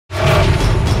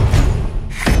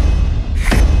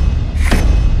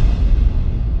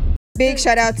Big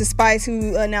shout out to Spice,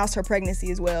 who announced her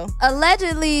pregnancy as well.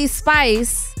 Allegedly,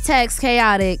 Spice texts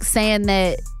Khaotic saying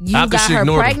that you got her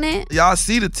pregnant. Y'all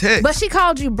see the text. But she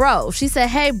called you bro. She said,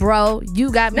 hey, bro,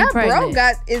 you got me pregnant.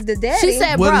 Bro is the daddy. She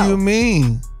said, bro. What do you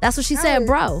mean? That's what she said,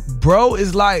 bro. Bro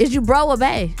is like... Is you bro or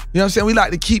bae? You know what I'm saying? We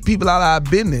like to keep people out of our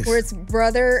business. Where it's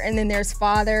brother, and then there's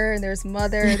father, and there's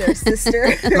mother, there's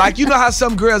sister. Like, you know how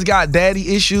some girls got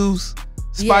daddy issues?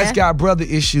 Spice got brother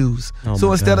issues.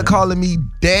 So instead of calling me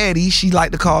daddy, she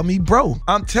like to call me bro.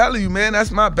 I'm telling you, man,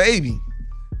 that's my baby.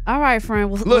 All right,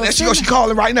 friend. Well, look, there she goes. She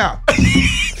calling right now.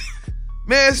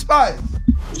 Man, Spice.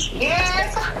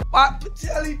 Yes? I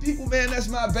tell these people, man, that's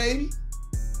my baby.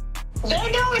 They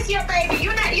know it's your baby. You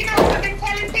know what I've been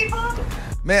telling people?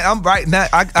 Man, I'm right now.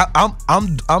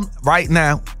 I'm right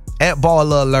now at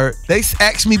BallerAlert. They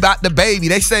ask me about the baby.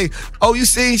 They say, "Oh, you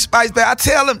seen Spice baby?" I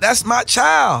tell them that's my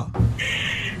child.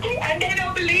 And they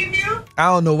don't believe you? I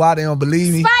don't know why they don't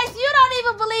believe me. Spice, you don't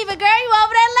even believe it, girl. You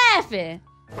over there laughing.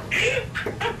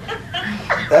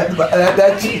 That's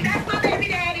my baby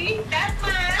daddy. That's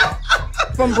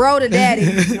mine. From bro to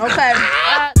daddy. Okay.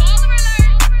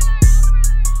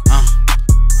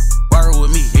 Word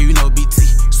with me, yeah, you know BT.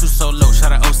 Su so low,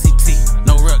 shout out OCT.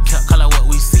 No real cap, call out what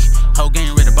we see. Whole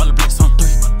game ready, baller blitz on 3.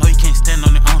 No, you can't stand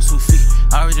on your own 2 feet.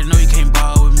 I already know you can't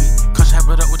ball with me. Come chop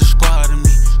it up with the squad and me.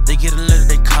 They get a letter,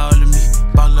 they calling me.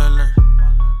 BallerAlert.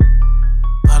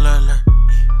 BallerAlert.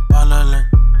 BallerAlert.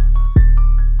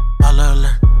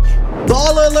 BallerAlert.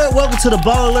 BallerAlert, welcome to the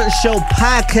BallerAlert Show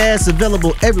podcast,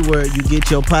 available everywhere you get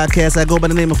your podcast. I go by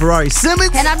the name of Ferrari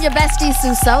Simmons. And I'm your bestie,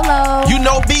 Sue Solo. You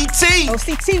know BT.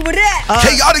 OCT with that.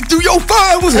 Khaotic through your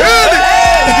phone was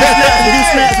happening.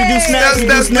 We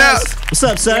do snaps. What's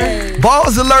up, sir?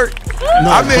 Balls alert.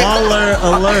 No,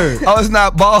 BallerAlert. Oh, it's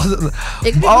not balls.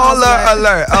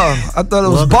 BallerAlert. Oh, I thought it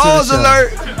was balls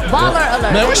alert.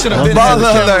 BallerAlert. Man, we should have been here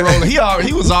the camera rolling.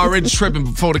 He was already tripping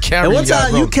before the camera. And what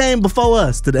time you came before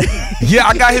us today? Yeah,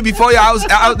 I got here before you.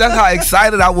 That's how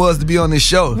excited I was to be on this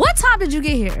show. What time did you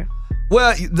get here?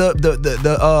 Well,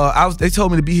 they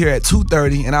told me to be here at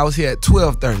 2:30, and I was here at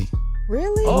 12:30.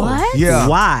 Really? Oh. What? Yeah.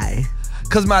 Why?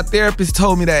 Because my therapist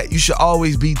told me that you should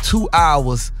always be 2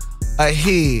 hours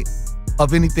ahead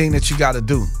of anything that you got to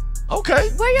do. Okay.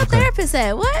 Where your therapist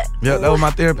at? What? Yeah, that was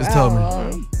my therapist told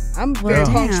me. I'm very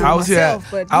punctual I was myself,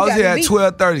 here at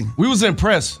 12:30. We was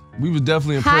impressed. We was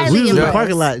definitely impressed. We was in the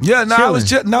parking lot. Yeah, no, I was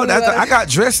just I got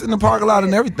dressed in the parking lot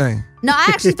and everything. No, I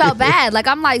actually felt bad. Like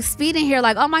I'm like speeding here,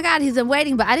 like, oh my God, he's been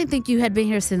waiting, but I didn't think you had been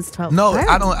here since 12. No,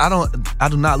 I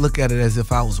do not look at it as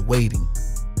if I was waiting.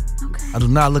 Okay. I do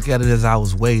not look at it as I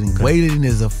was waiting. Okay. Waiting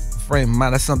is a frame of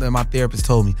mind. That's something my therapist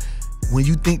told me. When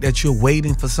you think that you're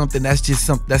waiting for something, that's just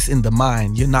something that's in the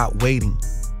mind. You're not waiting.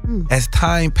 As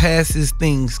time passes,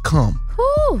 things come.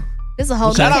 Whew. This is a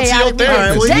whole shout out to your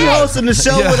therapist. Well, you hosting the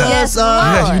show with us. Yes, you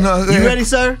know what I'm saying? You ready,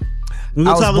 sir? We're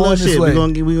gonna talk a little shit. We're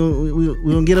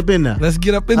gonna get up in there. Let's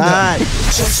get up in there. All right.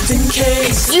 Just in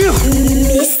case you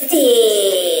missed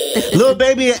it. Lil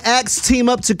Baby and Axe team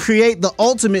up to create the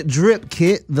ultimate drip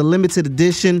kit, the limited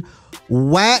edition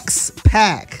Wax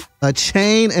Pack. A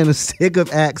chain and a stick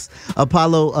of Axe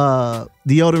Apollo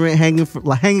deodorant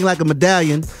hanging like a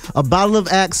medallion, a bottle of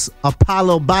Axe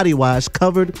Apollo body wash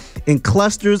covered in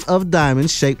clusters of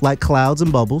diamonds shaped like clouds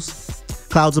of bubbles,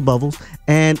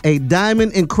 and a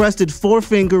diamond encrusted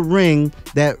 4-finger ring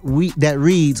that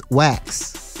reads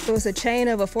wax. So it's a chain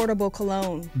of affordable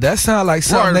cologne. That sounds like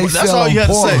something they That's sell all on you had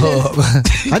to say.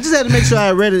 Pornhub. I just had to make sure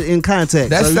I read it in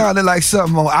context. That sounded like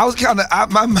something on. I was kind of.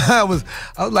 My mind was.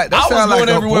 I was like, that sounds like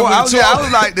a porn. I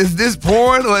was like, is this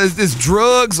porn or is this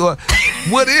drugs or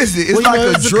what is it? It's like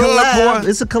a drug porn.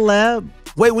 It's a collab.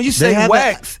 Wait, when you say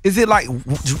wax, is it like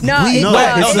wax? No, they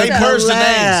merged the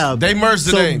names. They merged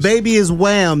the names. So Baby is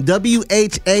Wham,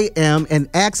 WHAM, and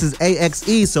Axe is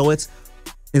AXE. So it's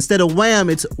instead of Wham,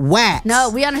 it's wax. No,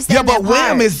 we understand. Yeah, but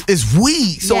Wham is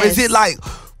weed. So is it like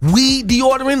weed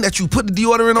deodorant that you put the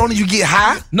deodorant on and you get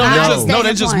high? No,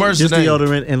 they just merged just the name.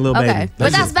 deodorant and Lil Baby.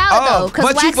 But that's valid though,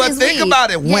 because wax but is think weed.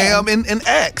 about it, Wham and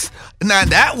Axe. Now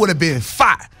that would have been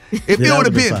fire. If it would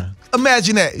have been. Fire.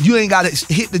 Imagine that. You ain't got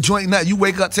to hit the joint nothing. You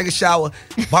wake up, take a shower,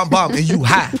 bomb, and you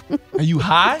high. And you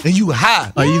high? And you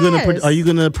high. Are you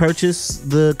gonna purchase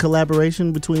the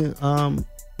collaboration between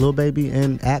Lil Baby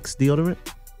and Axe deodorant?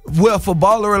 Well, for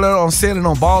BallerAlert, I'm saying it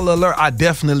on BallerAlert, I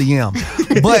definitely am.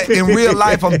 But in real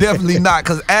life, I'm definitely not,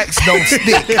 because Axe don't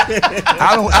stick.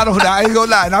 I ain't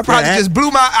gonna lie. And I probably just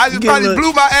blew my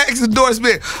Axe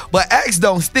endorsement. But Axe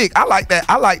don't stick. I like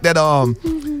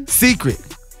that secret.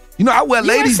 You know, I wear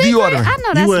ladies deodorant. I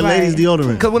know that's you wear ladies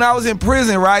deodorant. Because when I was in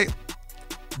prison, right,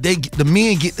 the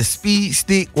men get the speed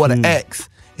stick or the Axe.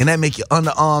 and that make your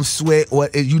underarm sweat, or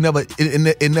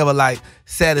it never like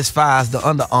satisfies the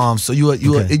underarm, so you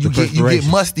get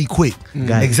musty quick.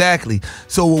 Exactly.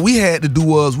 So what we had to do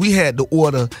was we had to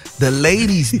order the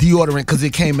ladies deodorant because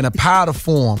it came in a powder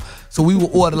form. So we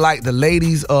would order like the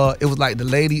ladies, it was like the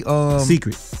lady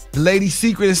Secret. The lady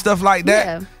secret and stuff like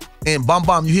that. Yeah. And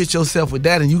bomb, you hit yourself with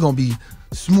that and you're gonna be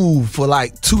smooth for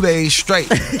like 2 days straight.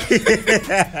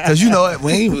 Cause you know it,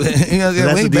 we ain't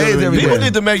bathed every day. People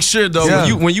need to make sure though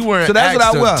when you wearing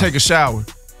Axe to take a shower.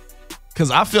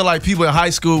 Cause I feel like people in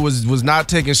high school was not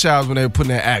taking showers when they were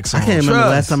putting their Axe on. I can't remember the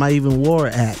last time I even wore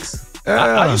Axe.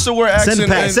 I used to wear Axe. Send a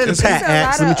pack,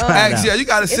 Axe. Let me try it out. Yeah, you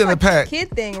gotta send a pack. It's like a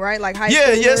kid thing, right? Like high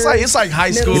school. Yeah, it's like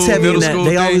high school, middle school.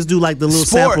 They always do like the little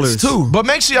samplers too. But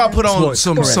make sure y'all put on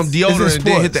some deodorant and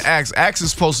then hit the Axe. Axe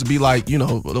is supposed to be like,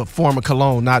 a form of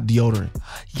cologne, not deodorant.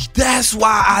 That's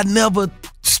why I never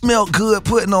smelled good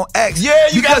putting on Axe. Yeah,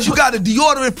 you got the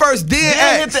deodorant first, then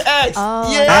Axe. hit the Axe.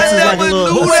 Yeah, Axe is like a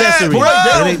little accessory.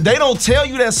 Bro, they don't tell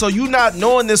you that, so you not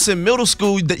knowing this in middle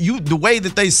school. That the way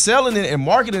that they selling it and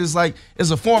marketing it is like it's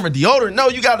a form of deodorant. No,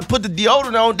 you got to put the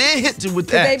deodorant on, then hit it with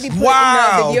the Axe.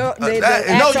 Wow,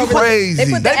 you crazy.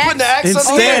 They put the Axe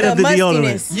instead of the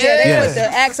deodorant. Yeah, they put the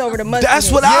Axe over the mustiness.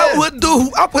 That's what I would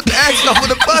do. I put the Axe over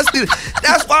the mustiness.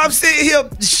 That's why I'm sitting here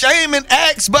shaming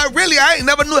Axe, but really I ain't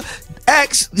never knew.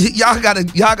 Axe, y'all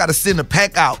gotta send a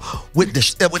pack out with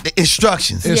the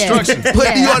instructions. Instructions.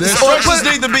 The instructions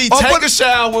need to be take a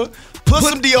shower, put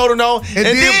some deodorant on, and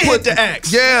then put the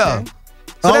Axe. Yeah.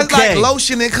 So that's like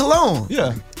lotion and cologne.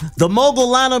 Yeah. The mogul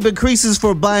lineup increases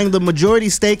for buying the majority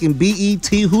stake in BET.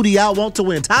 Who do y'all want to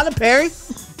win? Tyler Perry,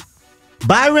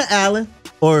 Byron Allen,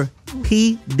 or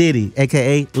P. Diddy,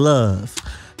 aka Love?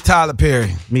 Tyler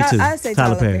Perry. Me too. I say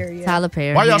Tyler Perry. Yeah. Tyler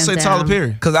Perry. Why y'all say Tyler Perry?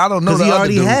 Because I don't know. Because he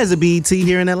already has a BET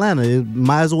here in Atlanta. It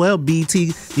might as well BET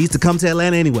needs to come to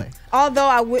Atlanta anyway. Although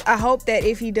I hope that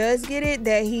if he does get it,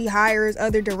 that he hires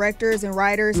other directors and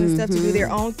writers and stuff to do their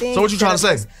own thing. So what you trying to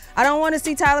say? I don't want to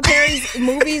see Tyler Perry's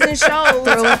movies and shows all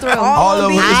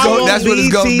over. That's what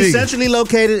it's gonna be. Centrally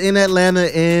located in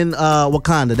Atlanta, in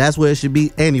Wakanda. That's where it should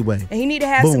be anyway. And he need to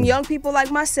have some young people like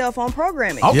myself on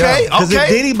programming. Okay, Because if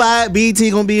Diddy buy it,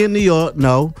 BET gonna be in New York.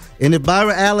 No. And if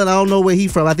Byron Allen, I don't know where he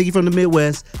from. I think he from the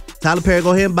Midwest. Tyler Perry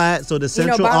go ahead and buy it. So the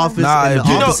central office and the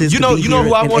offices you know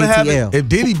who I want to have it. If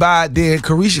Diddy buy it, then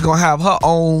Caresha gonna have her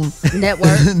own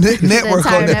network. network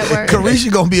on that.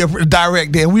 Caresha gonna be a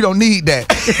direct. Then we don't need that.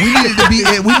 We needed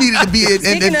to be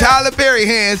in Tyler Perry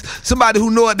hands. Somebody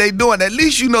who know what they doing. At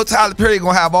least you know Tyler Perry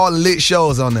gonna have all the lit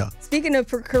shows on there. Speaking of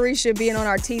Caresha being on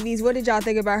our TVs, what did y'all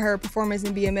think about her performance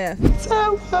in BMF?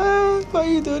 Why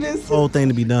you do this? Whole thing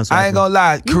to be done. I ain't gonna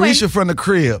lie. Caresha from the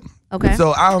crib. Okay.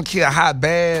 So I don't care how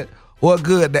bad or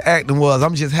good the acting was.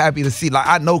 I'm just happy to see. Like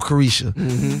I know Caresha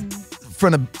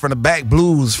from the back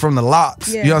blues, from the locks.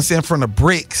 Yeah. You know what I'm saying? From the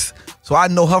bricks. So I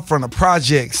know her from the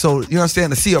project. So you know what I'm saying?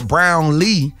 To see a Brown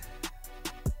Lee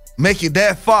make it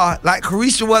that far, like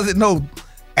Caresha wasn't no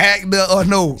actor or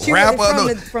no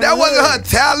rapper. That wasn't her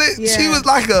talent. Yeah. She was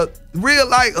like a real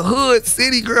hood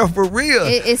city girl for real.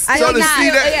 It's still I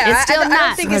not.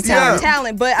 don't think it's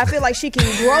talent, but I feel like she can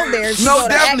grow there. No,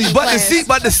 definitely.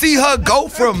 But to see her go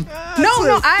from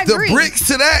I agree. the bricks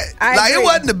to that, I agree. It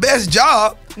wasn't the best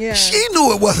job. Yeah. She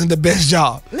knew it wasn't the best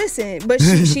job. Listen, but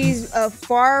she's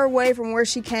far away from where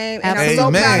she came, and I'm so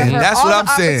proud of her. That's all what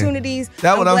the I'm saying. Opportunities.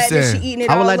 That's what I'm saying. That she eating it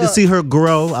I would all like to up. see her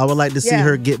grow. I would like to see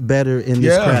her get better in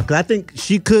this craft. Because I think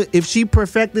she could, if she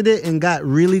perfected it and got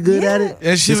really good at it.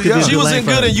 And she wasn't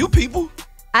good at you people.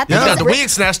 I think got the wig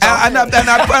snatched off. And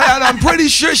I'm pretty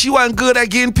sure she wasn't good at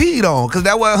getting peed on because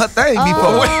that wasn't her thing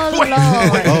before.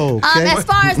 As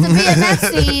far as the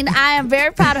BMF scene, I am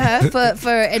very proud of her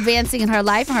for advancing in her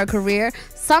life and her career.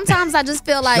 Sometimes I just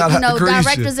feel like,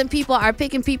 directors and people are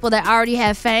picking people that already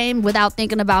have fame without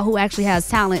thinking about who actually has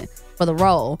talent for the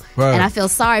role. Right. And I feel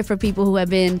sorry for people who have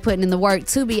been putting in the work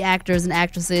to be actors and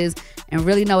actresses and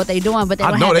really know what they're doing, but they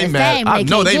don't have the fame. They can't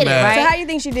get it, right? So how do you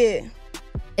think she did?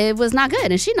 It was not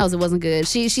good, and she knows it wasn't good.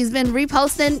 She's been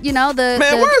reposting, the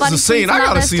where's funny the scene? I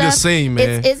gotta see the scene,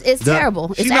 man. It's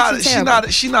terrible. It's actually terrible.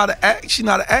 She's not an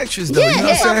actress though. Yeah,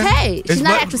 it's okay. She's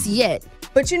not an actress yet.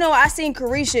 But I seen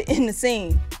Caresha in the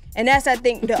scene. And that's, I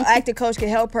think, the acting coach can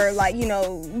help her,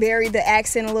 vary the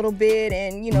accent a little bit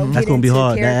and, that's going to be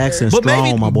hard. Character. That accent's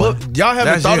strong, my boy. But y'all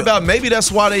haven't thought about maybe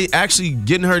that's why they actually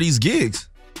getting her these gigs.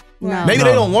 No. Maybe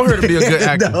they don't want her to be a good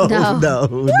actor. No.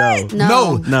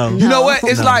 You know what?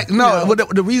 It's like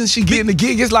the reason she getting the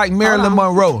gig is like Marilyn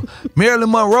Monroe. Marilyn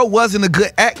Monroe wasn't a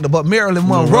good actor, but Marilyn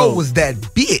Monroe was that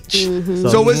bitch.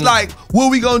 So it's like,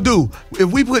 what we gonna do?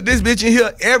 If we put this bitch in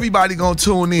here, everybody gonna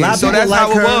tune in. So that's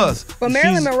how it was. But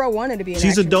Marilyn Monroe wanted to be an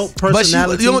actress. She's a dope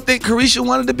personality. But you don't think Caresha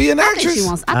wanted to be an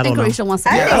actress? I think Caresha wants to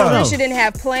be an actress. I think Caresha didn't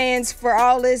have plans for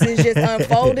all this. It's just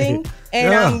unfolding.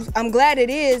 And I'm glad it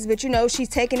is, but she's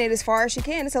taking it as far as she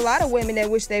can. It's a lot of women that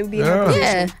wish they would be in her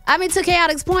position. Yeah, I mean, to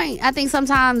Khaotic's point, I think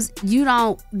sometimes you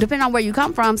don't, depending on where you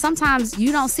come from, sometimes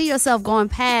you don't see yourself going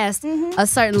past a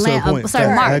certain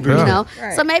mark,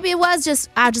 Right. So maybe it was just,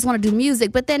 I just want to do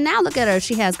music. But then now look at her.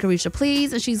 She has Caresha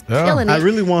Please, and she's killing it. I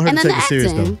really want her to take it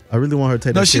serious, though. I really want her to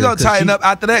take it serious. No, she's going to tighten up.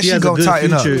 After that, she's going to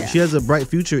tighten up. She has a bright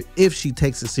future if she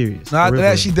takes it serious. No, after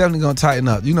that, she's definitely going to tighten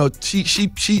up.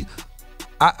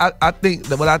 I think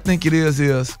that what I think it is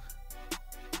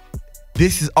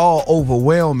this is all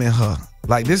overwhelming her.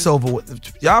 Like this y'all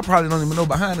probably don't even know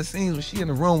behind the scenes when she in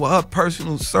the room with her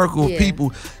personal circle of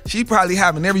people. She probably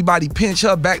having everybody pinch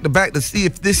her back to back to see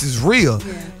if this is real.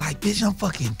 Yeah. Like, bitch, I'm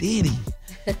fucking Diddy.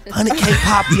 100K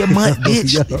poppy a month,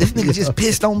 bitch. This nigga just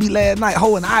pissed on me last night.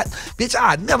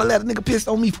 I'd never let a nigga piss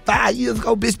on me 5 years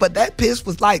ago, bitch. But that piss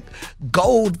was like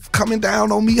gold coming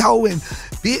down on me, ho. And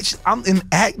bitch, I'm in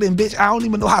acting, bitch. I don't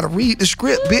even know how to read the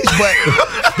script, bitch. But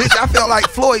bitch, I felt like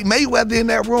Floyd Mayweather in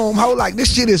that room, ho. Like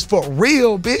this shit is for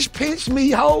real, bitch. Pinch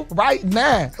me, ho, right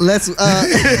now. Let's moving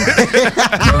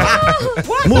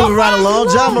right along.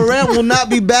 Ja Morant will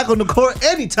not be back on the court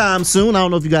anytime soon. I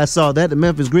don't know if you guys saw that. The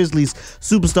Memphis Grizzlies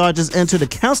superstar just entered a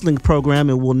counseling program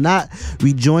and will not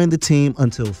rejoin the team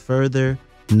until further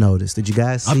notice. Did you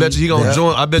guys see? I bet you he gonna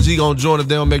join. I bet you he gonna join if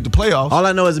they don't make the playoffs. All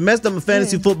I know is it messed up my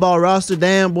fantasy football roster.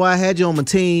 Damn, boy, I had you on my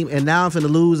team, and now I'm finna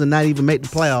lose and not even make the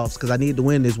playoffs because I needed to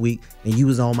win this week, and you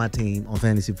was on my team on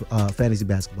fantasy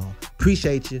basketball.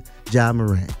 Appreciate you, Ja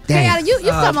Morant. Hey, you've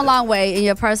come a long way in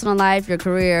your personal life, your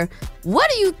career.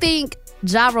 What do you think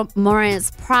Ja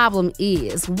Morant's problem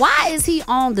is? Why is he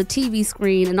on the TV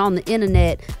screen and on the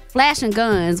internet flashing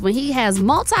guns when he has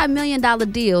multi-million-dollar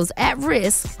deals at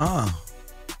risk?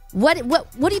 What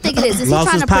do you think it is? Is he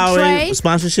trying to portray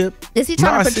sponsorship? Is he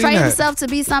trying to portray himself to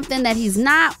be something that he's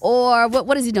not, or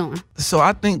what is he doing? So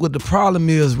I think what the problem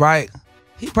is, right?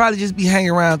 He probably just be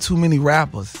hanging around too many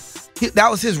rappers.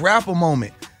 That was his rapper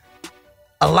moment.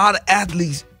 A lot of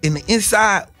athletes in the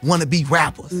inside want to be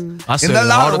rappers. And a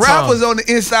lot of rappers on the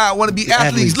inside want to be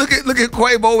athletes. Look at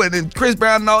Quavo and then Chris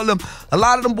Brown and all of them. A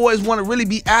lot of them boys want to really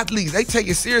be athletes. They take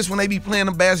it serious when they be playing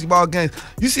them basketball games.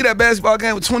 You see that basketball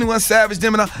game with 21 Savage,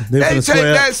 them and all. They take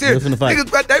that serious.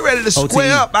 Niggas, they ready to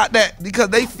square up about that because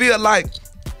they feel like,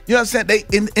 you know what I'm saying? They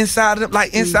inside of them,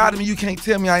 like inside of me, you can't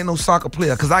tell me I ain't no soccer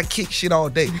player because I kick shit all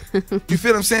day. You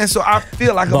feel what I'm saying? So I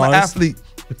feel like I'm an athlete.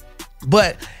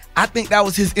 But I think that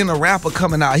was his inner rapper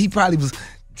coming out. He probably was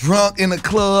drunk in the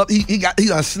club. He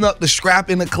done snuck the scrap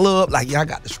in the club. Like, yeah, I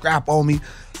got the scrap on me.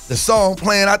 The song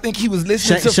playing. I think he was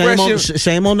listening to Fresh.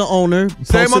 Shame on the owner.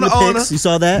 Shame on the owner. You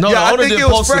saw that? No, yeah, I think it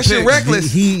was Fresh and Reckless.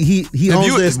 He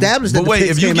owns the establishment. But wait,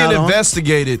 if you get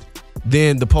investigated,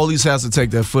 then the police has to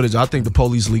take that footage. I think the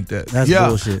police leaked that. That's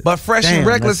bullshit. But Fresh and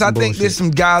Reckless, I think there's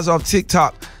some guys off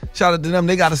TikTok. Shout out to them.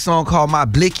 They got a song called My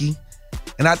Blicky.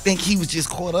 And I think he was just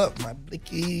caught up. My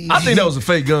blicky. I think that was a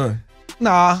fake gun.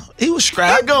 Nah, he was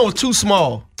strapped. That gun was too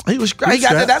small. He was strapped. He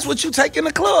got that. That's what you take in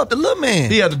the club, the little man.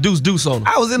 He had the deuce on him.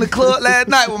 I was in the club last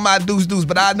night with my deuce,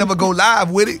 but I'd never go live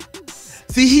with it.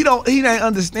 See, he didn't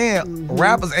understand.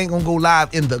 Rappers ain't gonna go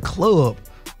live in the club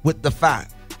with the fight.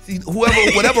 See,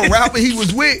 whatever rapper he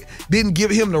was with didn't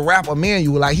give him the rapper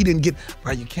manual. Like he didn't get,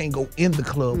 bro, you can't go in the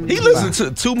club. He listened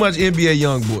to too much NBA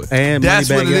Youngboy. And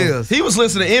that's what it is. He was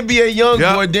listening to NBA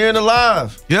Youngboy during the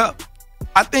live. Yep.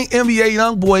 I think NBA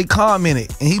Youngboy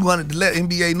commented and he wanted to let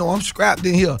NBA know I'm scrapped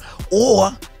in here.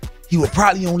 Or he was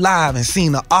probably on live and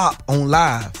seen the op on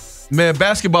live. Man,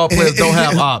 basketball players don't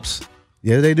have ops.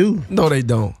 Yeah, they do. No, they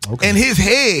don't. Okay. In his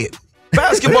head.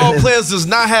 Basketball players does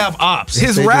not have ops.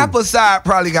 His rapper side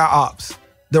probably got ops.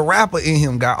 The rapper in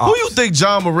him got ops. Who you think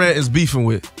Ja Morant is beefing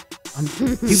with?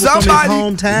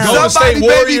 Somebody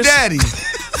baby daddy.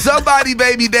 Somebody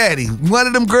baby daddy. One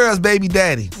of them girls baby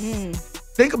daddy.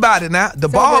 Think about it now. The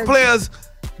ball players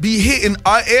be hitting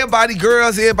everybody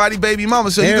girls, everybody baby mama.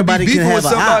 So everybody you can be beefing with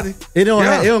somebody. It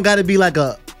don't got to be like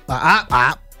a op.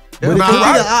 No,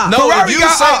 if you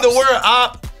say the word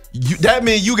op, that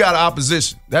means you got an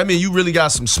opposition. That means you really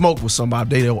got some smoke with somebody.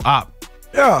 They don't op.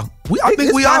 Yeah, I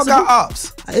think we all got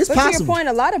ops. It's but possible. To your point,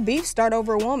 a lot of beef start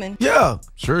over a woman. Yeah,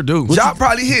 sure do. Y'all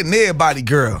probably hitting everybody,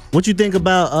 girl. What you think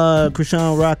about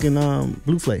Krishan Rock and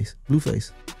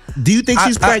Blueface? Do you think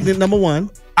she's pregnant? Number one,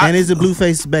 and is it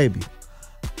Blueface's baby?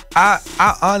 I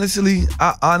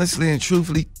honestly and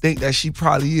truthfully think that she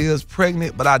probably is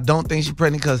pregnant, but I don't think she's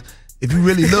pregnant because if you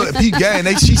really look at Pete Gang,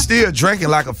 she's still drinking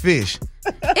like a fish.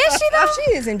 Is she though?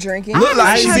 She isn't drinking. Look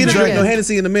like she's drinking. No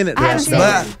Hennessy in a minute.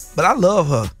 But I love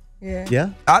her. Yeah.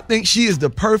 I think she is the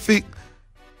perfect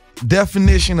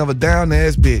definition of a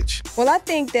down-ass bitch. Well, I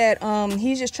think that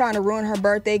he's just trying to ruin her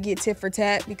birthday, get tit for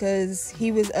tat, because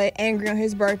he was angry on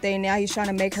his birthday, and now he's trying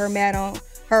to make her mad on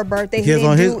her birthday.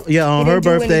 On her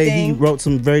birthday, he wrote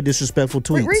some very disrespectful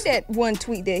tweets. Read that one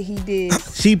tweet that he did.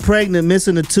 She pregnant,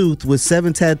 missing a tooth, with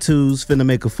 7 tattoos, finna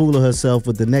make a fool of herself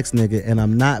with the next nigga, and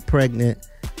I'm not pregnant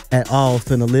at all,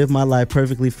 finna live my life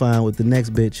perfectly fine with the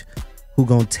next bitch who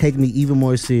gonna take me even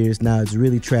more serious. Now it's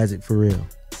really tragic for real.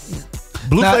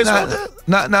 Blueface.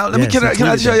 Now, let me can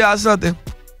I show y'all something?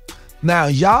 Now,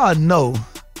 y'all know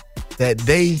that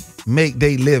they make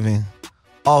their living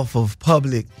off of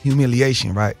public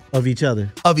humiliation, right? Of each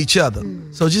other.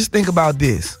 So just think about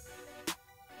this.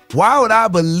 Why would I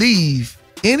believe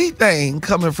anything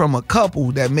coming from a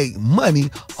couple that make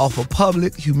money off of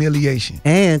public humiliation?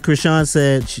 And Krishan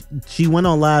said she went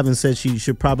on live and said she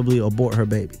should probably abort her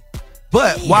baby.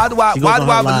 But why do I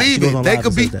believe it? They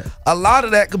could be a lot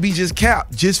of that could be just cap,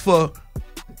 just to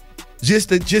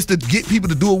get people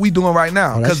to do what we doing right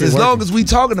now. Because as long as we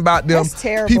talking about them,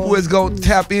 people is gonna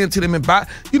tap into them and buy.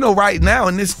 You know, right now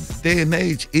in this day and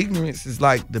age, ignorance is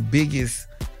like the biggest,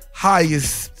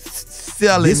 highest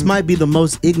selling. This might be the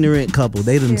most ignorant couple.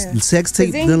 They done sex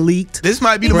tape done leaked. This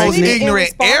might be the most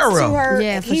ignorant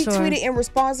era. He tweeted in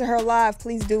response to her live,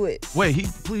 please do it. Wait,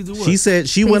 please do what? She said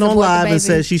she went on live and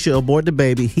said she should abort the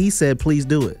baby. He said, please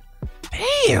do it.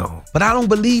 Damn. But I don't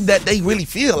believe that they really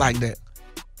feel like that.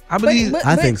 I believe.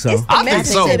 I think so. It's the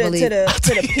message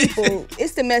to the people.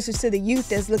 It's the message to the youth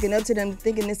that's looking up to them,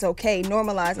 thinking it's okay,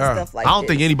 normalizing stuff like that. I don't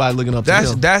think anybody looking up to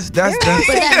them. That's.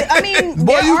 I mean,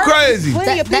 boy, you crazy,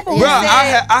 plenty of people. Bro,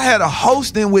 I had a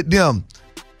hosting with them.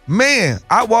 Man,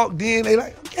 I walked in. They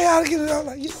like, Chaotic. I'm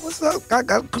like, yeah, what's up? I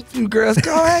got a few girls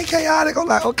go, hey, Chaotic. I'm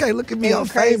like, okay, look at me, I'm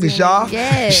famous, y'all.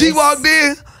 Yes. She walked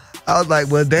in. I was like,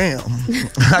 well, damn.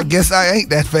 I guess I ain't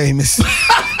that famous.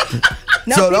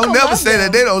 No, so don't never say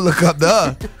that they don't look up to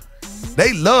her.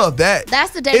 They love that.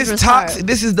 That's the dangerous It's toxic. part.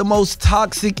 This is the most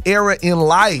toxic era in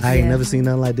life. I ain't never seen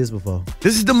nothing like this before.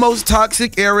 This is the most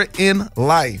toxic era in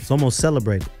life. It's almost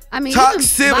celebrated. I mean,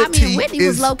 toxicity Bobby and Whitney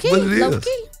was low key.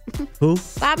 Who?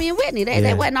 Bobby and Whitney.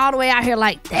 They wasn't all the way out here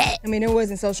like that. I mean, there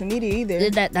wasn't social media either.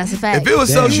 That's a fact. If it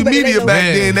was social media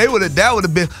back then, that would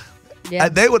have been. Yeah.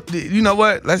 They would. You know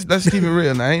what? Let's keep it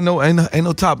real now. Ain't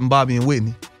no topping Bobby and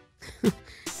Whitney.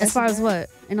 As far as what?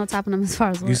 Ain't no topping them as far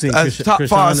as what? You seen As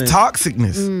far as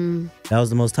toxicness. That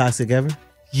was the most toxic ever?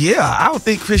 Yeah, I don't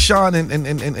think Krishan and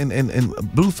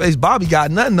Blueface Bobby got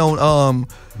nothing on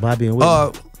Bobby and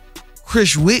Whitney.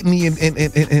 Chris Whitney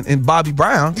and Bobby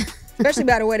Brown. Especially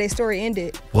by the way their story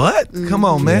ended. What? Come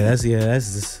on, man. That's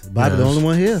just Bobby the only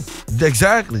one here.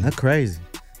 Exactly. That's crazy.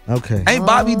 Okay. Ain't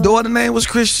Bobby's daughter name was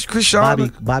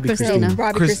Krishan? Bobby Christina.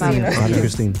 Bobby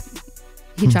Christina.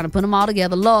 He trying to put them all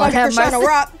together. Lord have mercy.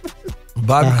 Rock.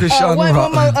 Bobby Krishan one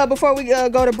Rock. more before we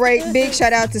go to break. Big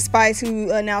shout out to Spice who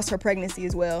announced her pregnancy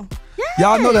as well. Yes.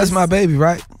 Y'all know that's my baby,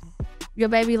 right? Your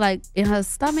baby like in her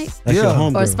stomach? That's your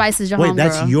homegirl. Or Spice is your homegirl. homegirl? Wait,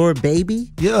 that's your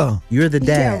baby? Yeah. You're the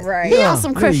dad. Yeah, right. He on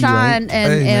some Krishan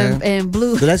and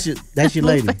Blue. So that's your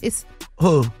lady. Face.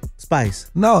 Who?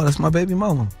 Spice. No, that's my baby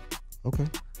mama. Okay.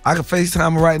 I can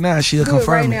FaceTime her right now. She'll Do it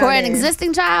confirm right it. now. For an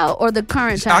existing child or the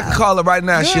current child? I can call her right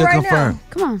now. Do it She'll right confirm. now.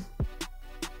 Come on.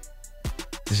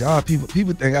 'Cause y'all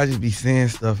people think I just be saying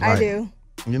stuff like. I do.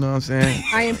 You know what I'm saying?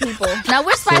 I am people. Now,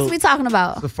 which Spice we talking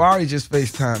about? Safari just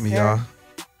FaceTime me, y'all.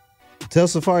 Tell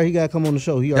Safari he got to come on the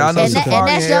show. Y'all know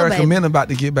Safari and your Erica baby. Men about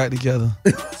to get back together.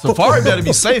 Safari better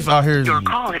be safe out here. Your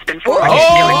call has been forwarded to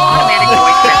an automatic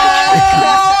voice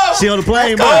message. She on the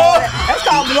plane, boy. That's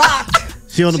called blocked.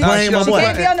 She on the plane, my she boy.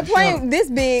 Can't be on the plane this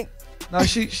big. No,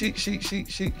 she.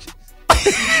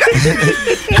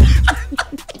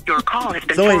 Your call has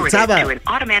been So wait, forwarded time out. to an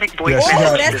automatic voice Yeah, she Oh,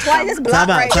 message. that's why that's blocked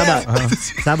right there.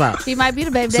 Time out. She might be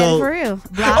the baby daddy So- for real.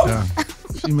 Blocked. Yeah.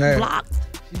 She mad. Blocked.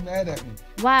 She mad at me.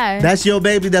 Why? That's your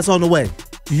baby that's on the way.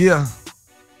 Yeah.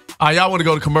 Y'all want to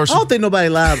go to I commercial? don't think nobody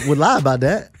would lie about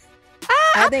that.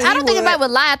 I don't think anybody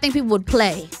would lie. I think people would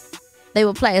play. They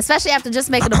would play, especially after just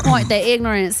making the point that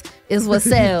ignorance is what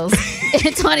sells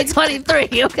in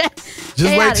 2023. Okay,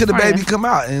 Just wait till the baby come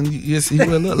out and you see what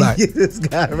it look like. This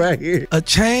guy right here. A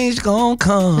change gonna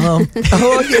come.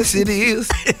 Oh yes, it is.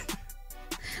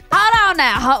 Hold on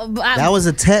now. That was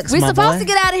a text, We're my supposed boy. to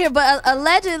get out of here, but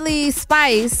allegedly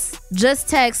Spice just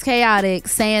text Khaotic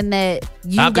saying that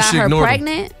you After got she her ignored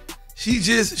pregnant. She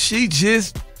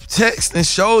just text and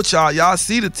showed y'all. Y'all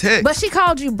see the text. But she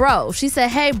called you bro. She said,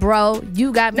 "Hey, bro,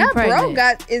 you got me Not pregnant."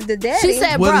 bro is the daddy. She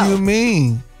said, what "Bro." do you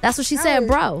mean? That's what she said,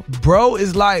 bro. Bro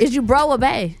is like, Is you bro or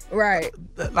bae? Right.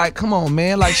 like, come on,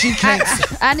 man. Like she can't.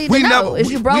 I need to know.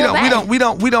 Is you bro or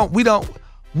bae?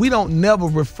 We don't never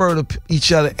refer to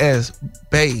each other as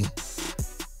bae.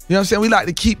 You know what I'm saying? We like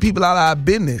to keep people out of our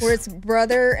business. Where it's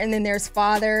brother, and then there's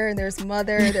father, and there's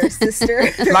mother, there's sister.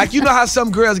 Like, you know how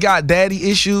some girls got daddy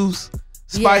issues?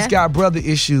 Spice got brother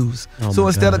issues. So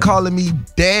instead of calling me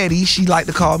daddy, she like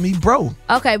to call me bro.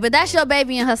 Okay, but that's your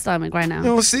baby in her stomach right now. You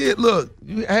don't see it? Look,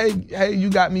 hey, you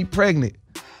got me pregnant.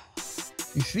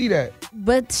 You see that?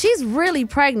 But she's really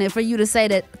pregnant for you to say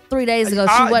that 3 days ago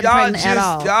she wasn't pregnant at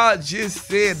all. Y'all just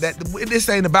said that this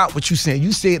ain't about what you saying.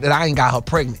 You said that I ain't got her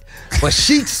pregnant. But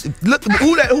she, look,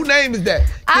 who name is that?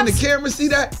 Can the camera see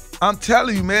that? I'm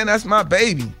telling you, man, that's my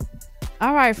baby.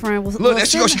 All right, friend. Well, look, there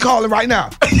she go. She calling right now.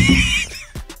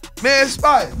 Man,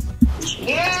 Spice.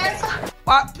 Yes.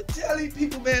 Tell these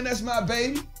people, man, that's my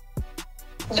baby.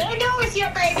 They know it's your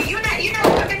baby. You know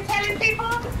what I've been telling people?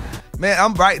 Man,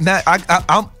 I'm right now.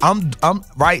 I'm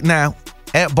right now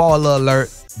at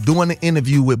BallerAlert doing an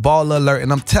interview with BallerAlert,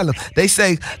 and I'm telling them. They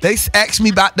ask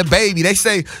me about the baby. They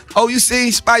say, "Oh, you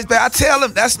seen Spice baby?" I tell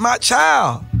them that's my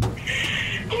child.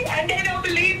 And they don't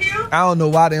believe you? I don't know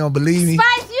why they don't believe me.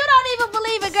 Spice, you don't even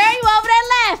believe it, girl. You over there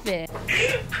laughing.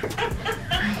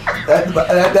 That's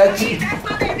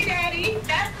my baby daddy.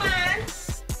 That's mine.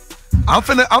 I'm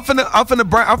finna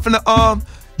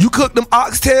you cook them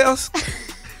oxtails?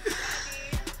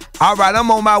 All right, I'm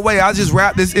on my way. I'll just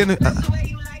wrap this in.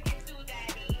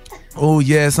 Oh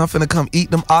yes, I'm finna come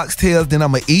eat them oxtails, then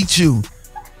I'ma eat you.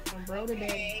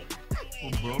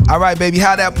 All right, baby,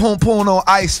 have that poon poon on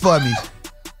ice for me.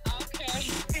 Okay.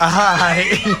 All right.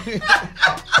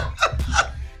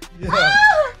 Yeah.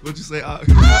 What'd you say? I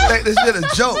think this shit a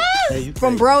joke.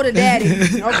 From bro to daddy.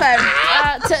 Okay.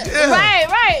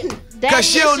 Right. Cause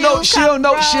she don't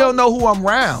know who I'm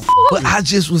around. But I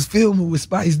just was filming with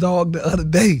Spice Dog the other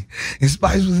day, and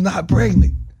Spice was not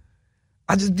pregnant.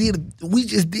 We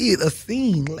just did a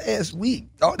scene last week.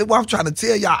 That's what I'm trying to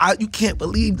tell y'all. You can't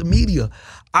believe the media.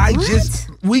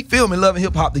 We filming Love and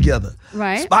Hip Hop together.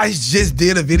 Right. Spice just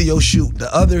did a video shoot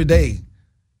the other day.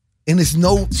 And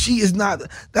she is not.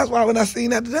 That's why when I seen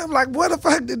that today, I'm like, where the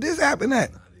fuck did this happen at?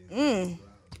 And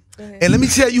let me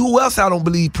tell you who else I don't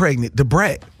believe pregnant. The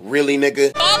Brat. Really,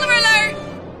 nigga? BallerAlert.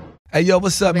 Hey, yo,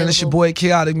 what's up, man? It's your boy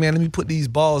Khaotic, man. Let me put these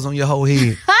balls on your whole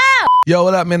head. Yo,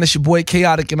 what up, man? It's your boy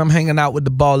Khaotic, and I'm hanging out with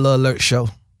the BallerAlert show.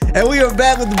 And we are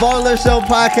back with the BallerAlert Show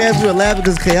podcast. We're laughing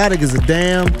because Khaotic is a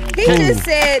damn He fool. just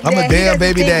said I'm a that damn he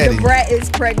baby think daddy. the Brat is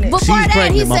pregnant. Before She's that,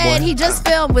 pregnant, he my said boy. he just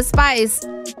filmed with Spice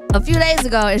a few days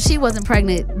ago, and she wasn't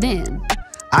pregnant then.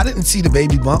 I didn't see the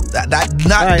baby bump.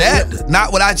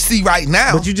 Not what I see right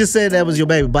now. But you just said that was your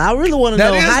baby. But I really want to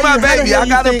know That is my baby. I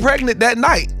got her pregnant that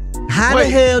night. How the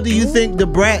hell do you think the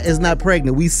Brat is not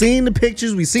pregnant? We seen the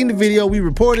pictures, we seen the video, we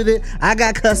reported it. I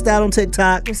got cussed out on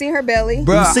TikTok. You seen her belly?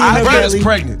 Bruh, her Brat belly. is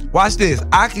pregnant. Watch this.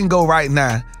 I can go right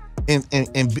now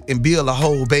and build a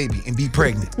whole baby and be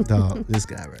pregnant. Dog, this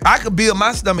guy right. I could build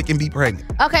my stomach and be pregnant.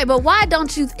 Okay, but why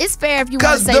don't you? It's fair if you want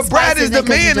Because to say the Brat Spice is the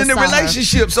man in the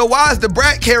relationship. So why is the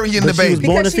Brat carrying the baby?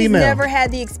 Because she's never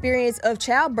had the experience of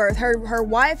childbirth. Her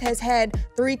wife has had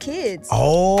 3 kids.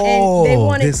 Oh, and they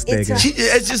wanted this it to.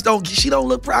 She don't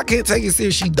look. I can't take it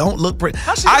serious. She don't look pretty.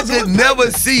 I just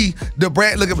never see the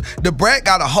Brat looking. The Brat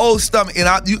got a whole stomach, and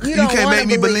you can't make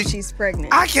me believe she's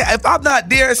pregnant. I can't. If I'm not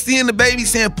there seeing the baby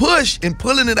saying push and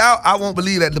pulling it out, I won't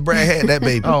believe that the Brat had that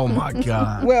baby. Oh my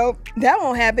God. Well, that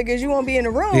won't happen because you won't be in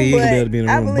the room. Yeah, you but won't be able to be in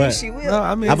the room. I believe but she will. No,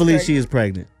 I mean, I believe she is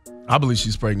pregnant. I believe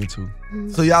she's pregnant too.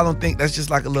 So y'all don't think that's just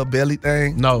like a little belly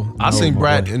thing? No, I seen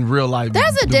Brad in real life.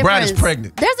 There's a the difference. Brad is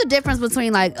pregnant. There's a difference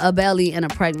between like a belly and a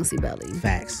pregnancy belly.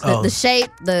 Facts. The shape,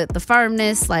 the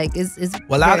firmness, like is.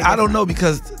 Well, I don't know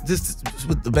because this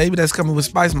with the baby that's coming with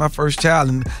Spice, my first child,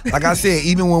 and like I said,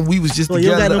 even when we was just Well,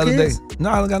 you together don't the got other no day. kids? No,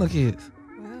 I don't got no kids.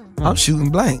 I'm shooting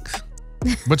blanks.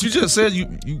 But you just said you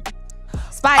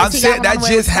Spice. I'm saying that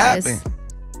just happened.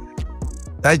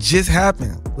 That just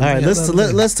happened. All right,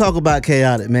 let's talk about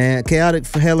Khaotic, man. Khaotic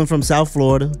hailing from South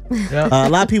Florida. Yeah. A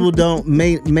lot of people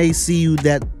may see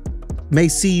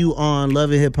you on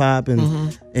Love and Hip Hop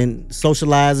and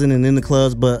socializing and in the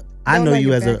clubs, but I know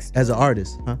you as an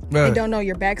artist. Huh? They don't know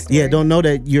your backstory. Yeah, don't know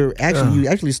that you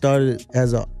actually started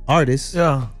as an artist.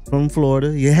 Yeah. From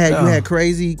Florida. You had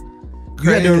crazy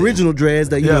You had the original dreads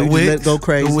that you just let go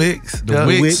crazy. The wigs. The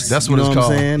wigs. That's what it's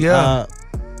called. I'm saying? Yeah.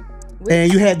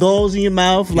 And you had goals in your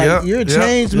mouth. Like, you're a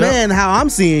changed man, how I'm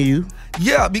seeing you.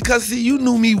 Yeah, because see, you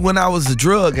knew me when I was a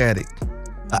drug addict,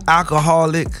 an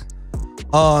alcoholic,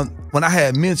 when I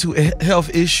had mental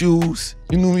health issues.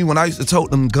 You knew me when I used to tote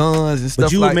them guns and stuff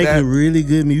like that. But you were making really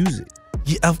good music.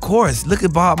 Yeah, of course. Look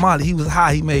at Bob Marley. He was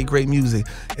high. He made great music.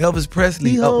 Elvis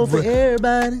Presley. For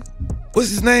everybody. What's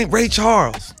his name? Ray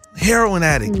Charles. Heroin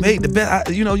addict. Made the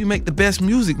best. You make the best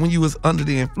music when you was under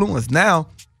the influence. Now,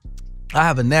 I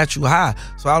have a natural high,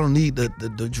 so I don't need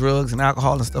the drugs and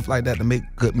alcohol and stuff like that to make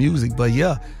good music. But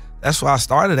yeah, that's why I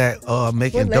started at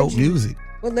making dope music.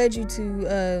 What led you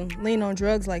to lean on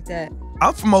drugs like that?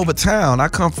 I'm from over town. I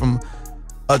come from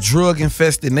a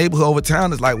drug-infested neighborhood. Over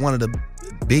town is like one of the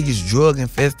biggest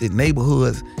drug-infested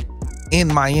neighborhoods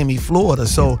in Miami, Florida.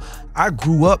 So I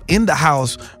grew up in the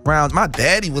house around. My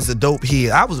daddy was a dope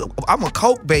head. I'm a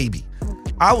coke baby.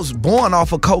 I was born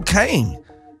off of cocaine.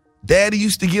 Daddy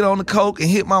used to get on the coke and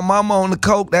hit my mama on the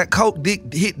coke. That coke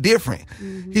dick hit different.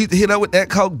 He hit her with that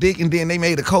coke dick, and then they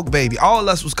made a coke baby. All of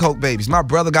us was coke babies. My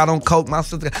brother got on coke. My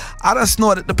sister, I done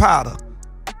snorted the powder.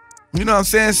 You know what I'm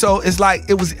saying? So it's like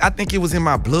I think it was in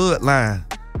my bloodline.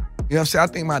 You know what I'm saying?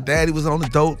 I think my daddy was on the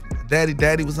dope.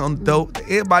 Daddy was on the dope.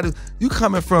 Everybody, you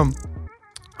coming from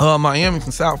Miami,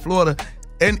 from South Florida,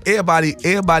 and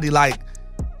everybody like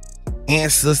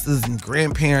ancestors and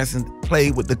grandparents and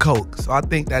played with the coke. So I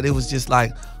think that it was just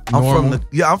like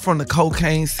I'm from the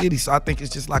cocaine city. So I think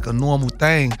it's just like a normal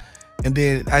thing. And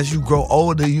then as you grow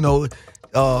older, your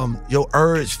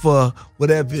urge for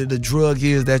whatever the drug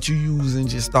is that you use and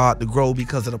just start to grow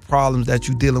because of the problems that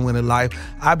you're dealing with in life.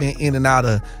 I've been in and out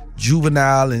of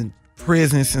juvenile and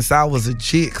prison since I was a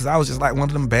kid, because I was just like one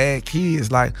of them bad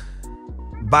kids, like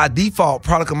by default,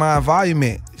 product of my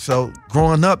environment. So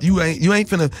growing up, you ain't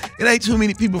finna, it ain't too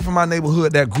many people from my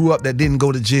neighborhood that grew up that didn't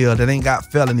go to jail, that ain't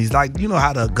got felonies. Like, you know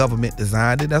how the government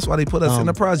designed it. That's why they put us in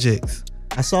the projects.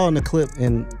 I saw in the clip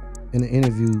in the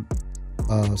interview,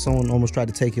 someone almost tried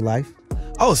to take your life.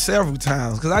 Oh, several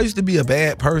times, because I used to be a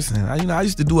bad person. I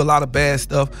used to do a lot of bad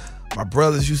stuff. My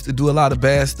brothers used to do a lot of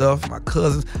bad stuff. My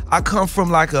cousins. I come from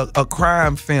like a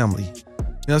crime family. You know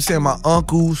what I'm saying? My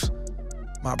uncles,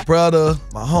 my brother,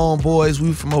 my homeboys, we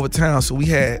were from over town. So we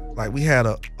had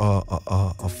a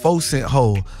 4-cent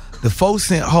hole. The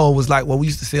 4-cent hole was like what we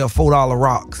used to sell $4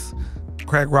 rocks,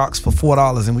 crack rocks for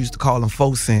 $4, and we used to call them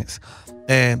 4 cents.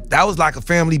 And that was like a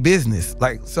family business,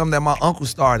 like something that my uncle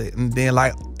started. And then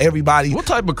like everybody. What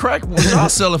type of crack was y'all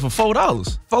selling for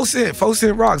 $4? 4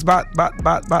 cent rocks, about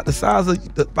the size of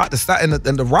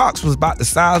and the rocks was about the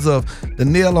size of the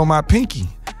nail on my pinky.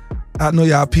 I know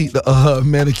y'all peeped the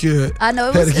manicure. I know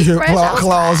it was pedicure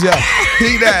claws. Yeah,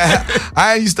 peep that.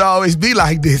 I used to always be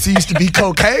like this. It used to be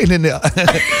cocaine in there.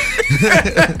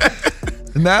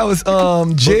 Now it's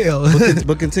jail.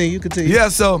 But continue. Yeah,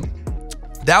 so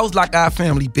that was like our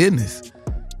family business.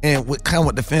 And what come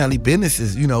with the family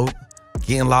businesses,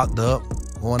 getting locked up,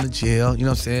 going to jail, you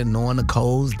know what I'm saying, knowing the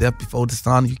codes, death before the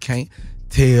sun, you can't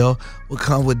tell. What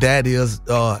come with that is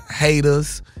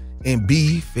haters and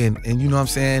beef and you know what I'm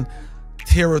saying,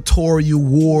 territorial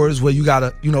wars where you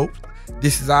gotta,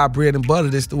 this is our bread and butter,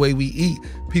 this is the way we eat.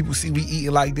 People see we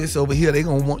eating like this over here, they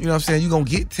gonna want, you know what I'm saying, you gonna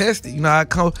get tested, you know how it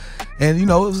come. And it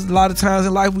was a lot of times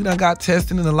in life we done got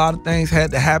tested and a lot of things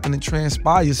had to happen and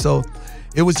transpire. So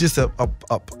it was just a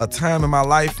time in my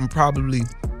life from probably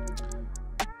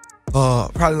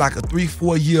like a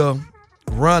 3-4 year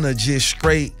run of just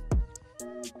straight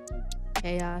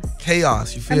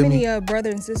chaos, you feel me? How many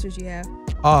brothers and sisters you have?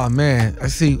 Oh man, I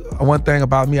see one thing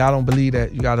about me, I don't believe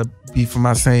that you gotta be from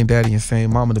my same daddy and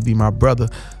same mama to be my brother.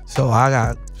 So I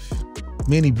got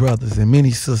many brothers and many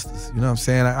sisters, you know what I'm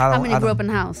saying? How many grew up in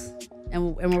the house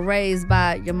and were raised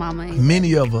by your mama?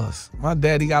 Many of us. My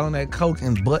daddy got on that coke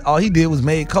but all he did was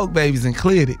made coke babies and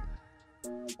cleared it,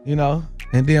 and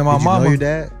then my mama. Did you know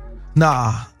your dad?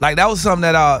 Nah, like that was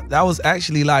something that was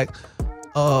actually like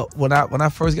when I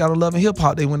first got on Love and Hip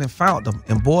Hop, they went and found them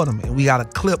and bought them, and we got a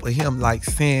clip of him like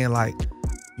saying like,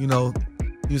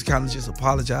 he was kind of just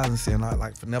apologizing, saying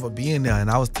like for never being there,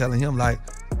 and I was telling him like,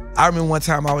 I remember one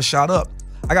time I was shot up.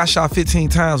 I got shot 15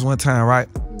 times one time, right?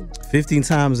 15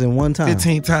 times in one time?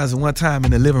 15 times in one time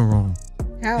in the living room.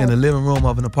 How? In the living room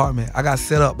of an apartment. I got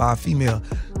set up by a female.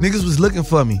 Niggas was looking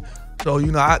for me. So,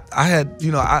 I had,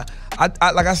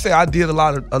 like I said, I did a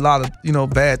lot of,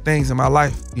 bad things in my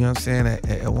life. You know what I'm saying?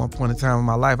 At one point in time in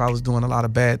my life, I was doing a lot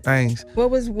of bad things. What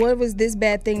was this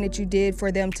bad thing that you did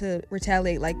for them to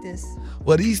retaliate like this?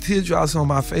 Well, these teardrops on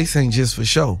my face ain't just for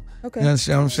show. Okay. You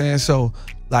understand what I'm saying? So,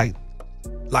 like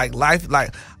life,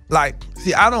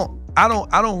 see, I don't I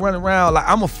don't run around like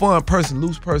I'm a fun person,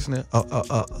 loose person.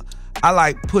 I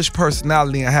like push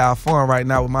personality and have fun right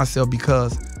now with myself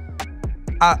because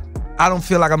I don't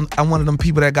feel like I'm one of them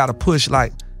people that gotta push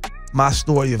like my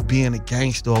story of being a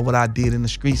gangster or what I did in the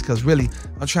streets, because really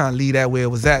I'm trying to leave that where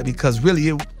it was at, because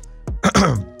really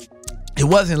it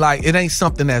wasn't like, it ain't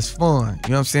something that's fun.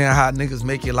 You know what I'm saying? How niggas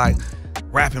make it like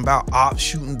rapping about ops,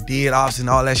 shooting dead ops and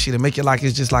all that shit, and make it like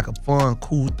it's just like a fun,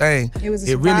 cool thing.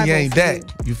 It really ain't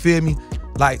that. You feel me?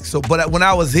 Like, so, but when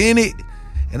I was in it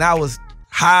and I was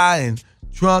high and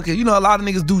drunk, and you know, a lot of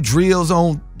niggas do drills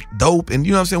on dope, and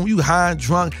you know what I'm saying? When you high and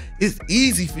drunk, it's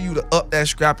easy for you to up that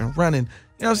scrap and running.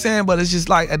 You know what I'm saying? But it's just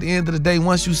like at the end of the day,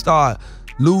 once you start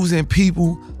losing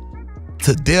people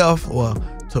to death or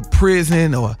to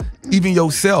prison or even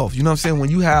yourself, you know what I'm saying? When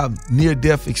you have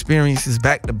near-death experiences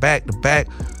back to back to back,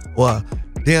 or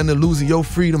then to losing your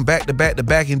freedom back to back to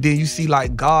back, and then you see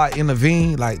like God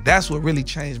intervene, like that's what really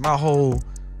changed my whole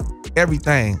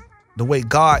everything. The way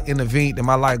God intervened in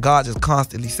my life, God just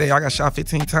constantly say, I got shot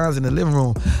 15 times in the living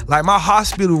room. Like my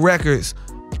hospital records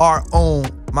are on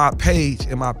my page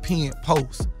and my pinned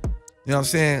post. You know what I'm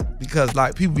saying? Because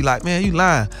like people be like, man, you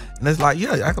lying. And it's like,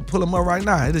 yeah, I can pull them up right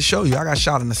now. It'll show you. I got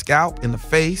shot in the scalp, in the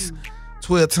face,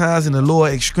 12 times in the lower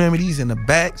extremities, in the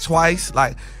back twice.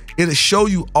 Like it'll show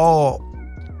you all,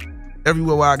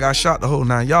 everywhere where I got shot, the whole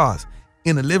 9 yards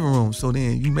in the living room. So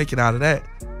then you make it out of that.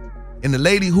 And the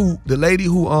lady who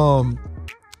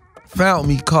found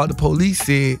me, called the police,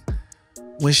 said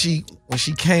when she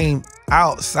came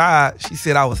outside, she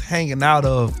said I was hanging out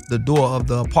of the door of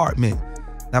the apartment.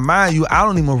 Now mind you, I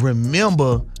don't even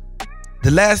remember.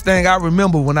 The last thing I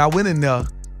remember when I went in there,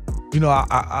 you know,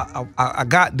 I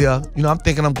got there, you know, I'm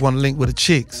thinking I'm going to link with a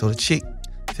chick. So the chick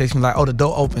texts me like, oh, the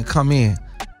door open, come in.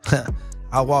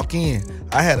 I walk in.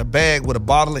 I had a bag with a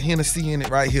bottle of Hennessy in it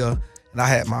right here. And I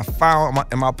had my file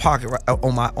in my pocket right,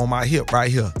 on my hip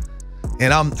right here.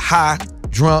 And I'm high,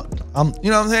 drunk. You know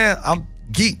what I'm saying? I'm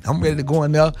geeked. I'm ready to go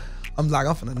in there. I'm like,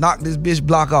 I'm finna knock this bitch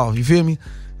block off. You feel me?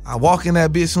 I walk in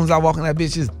that bitch. As soon as I walk in that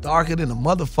bitch, it's darker than a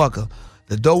motherfucker.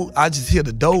 The door, I just hear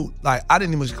the door. Like, I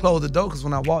didn't even close the door because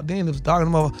when I walked in, it was dark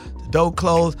enough. The door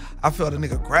closed. I felt a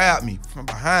nigga grab me from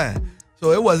behind.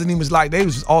 So it wasn't even like they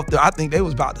was off there. I think they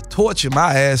was about to torture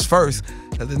my ass first.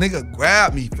 Cause the nigga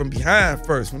grabbed me from behind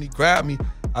first. When he grabbed me,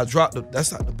 I dropped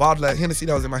that's like the bottle of Hennessy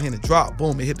that was in my hand. It dropped,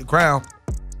 boom, it hit the ground.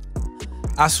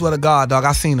 I swear to God, dog,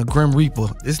 I seen a Grim Reaper.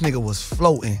 This nigga was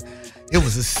floating. It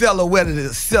was a silhouette of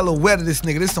this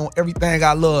nigga. This on everything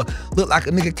I love. Looked like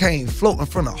a nigga came floating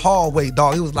from the hallway,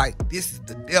 dog. It was like, this is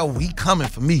the devil, he coming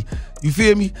for me. You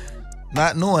feel me?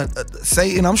 Not knowing,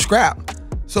 Satan, I'm scrapped.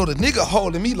 So the nigga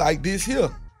holding me like this here.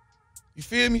 You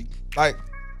feel me? Like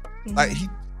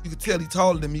you could tell he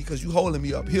taller than me because you holding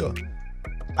me up here.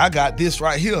 I got this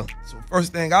right here. So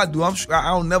first thing I do, at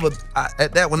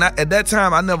that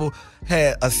time I never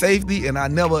had a safety and I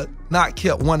never not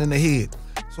kept one in the head.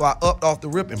 So I upped off the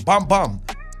rip and bam,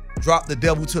 dropped the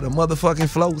devil to the motherfucking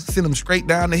floor, sent him straight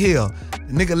down the hill.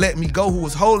 The nigga let me go who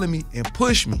was holding me and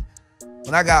pushed me.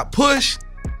 When I got pushed,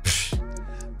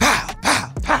 pow,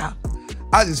 pow, pow.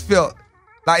 I just felt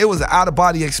like it was an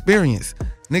out-of-body experience.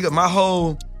 Nigga, my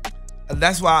whole,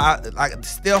 that's why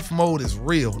stealth mode is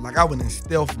real. Like I went in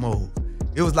stealth mode.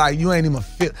 It was like you don't even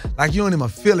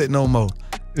feel it no more.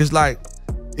 It's like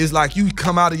you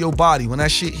come out of your body. When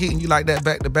that shit hitting you like that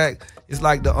back to back, it's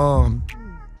like the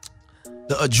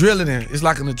adrenaline. It's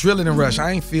like an adrenaline rush.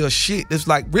 I ain't feel shit. It's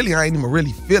like really, I ain't even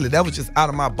really feel it. That was just out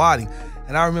of my body.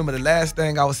 And I remember the last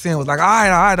thing I was saying was like, all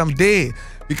right, I'm dead.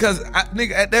 Because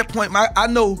nigga, at that point, I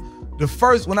know the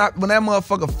first, when that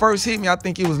motherfucker first hit me, I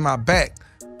think it was my back.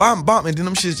 Bam, and then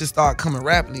them shits just started coming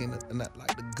rapidly. And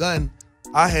like the gun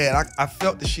I had, I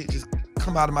felt the shit just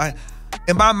come out of my hand.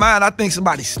 In my mind, I think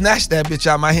somebody snatched that bitch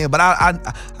out of my hand, but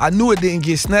I knew it didn't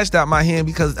get snatched out of my hand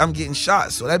because I'm getting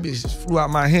shot. So that bitch just flew out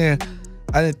my hand.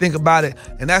 I didn't think about it.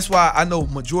 And that's why I know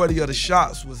majority of the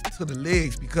shots was to the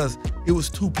legs because it was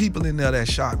 2 people in there that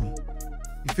shot me.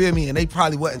 You feel me? And they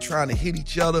probably wasn't trying to hit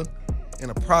each other in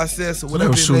a process or whatever. They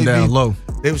was shooting down low.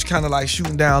 They was kind of like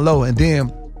shooting down low. And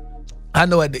then I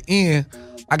know at the end,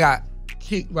 I got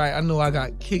kicked, right? I know I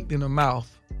got kicked in the mouth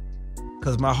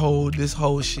because this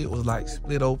whole shit was like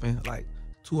split open. Like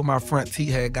 2 of my front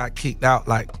teeth had got kicked out.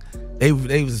 Like they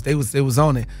was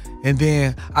on it. And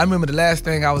then I remember the last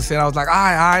thing I was saying, I was like, all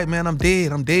right, man, I'm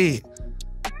dead.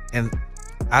 And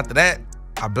after that,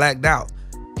 I blacked out.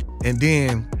 And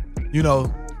then, you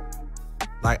know,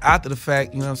 like after the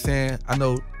fact, you know what I'm saying? I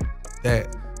know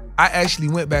that I actually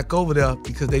went back over there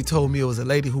because they told me it was a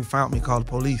lady who found me, called the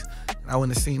police. And I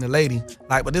went and seen the lady,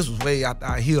 like, but this was way after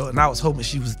I healed. And I was hoping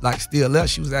she was like still there.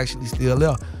 She was actually still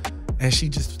there. And she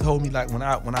just told me like when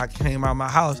I came out of my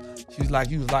house, she was like,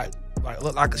 you was like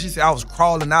look like she said I was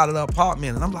crawling out of the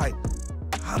apartment, and I'm like,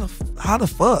 how the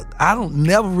fuck? I don't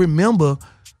never remember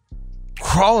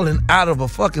crawling out of a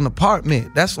fucking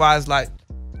apartment. That's why it's like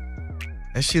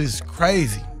that shit is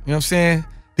crazy. You know what I'm saying?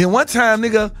 Then one time, a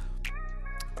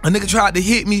nigga tried to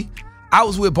hit me. I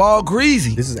was with Ball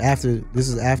Greasy. This is after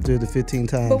the 15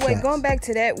 times. But wait, shots. going back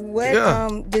to that, what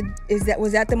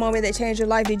was that the moment that changed your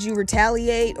life? Did you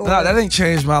retaliate? Or No, that ain't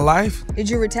changed my life. Did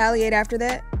you retaliate after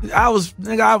that? I was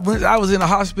in the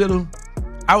hospital.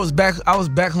 I was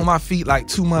back on my feet like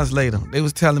 2 months later. They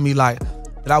was telling me like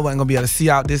that I wasn't gonna be able to see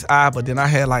out this eye, but then I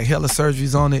had like hella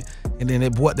surgeries on it, and then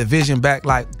it brought the vision back.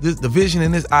 Like the vision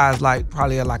in this eye is like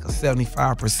probably at like a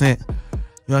 75%.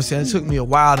 You know what I'm saying? It took me a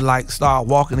while to like start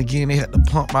walking again. They had to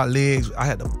pump my legs. I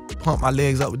had to pump my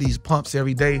legs up with these pumps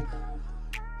every day.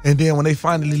 And then when they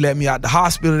finally let me out the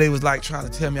hospital, they was like trying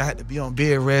to tell me I had to be on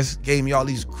bed rest, gave me all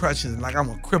these crutches, and like I'm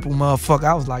a crippled motherfucker.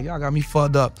 I was like, y'all got me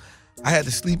fucked up. I had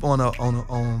to sleep on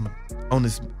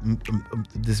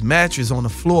this mattress on the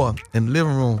floor in the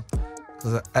living room.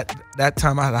 Cause at that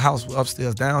time I had a house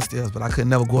upstairs, downstairs, but I could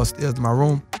never go upstairs to my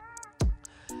room.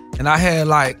 And I had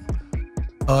like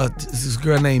this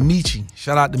girl named Michi.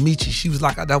 Shout out to Michi. She was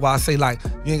like, that's why I say like,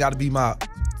 you ain't got to be my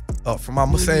from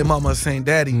my same mama, same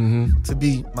daddy to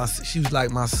be my. She was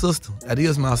like my sister. That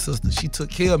is my sister. She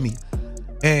took care of me,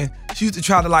 and she used to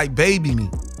try to like baby me.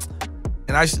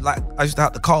 And I used to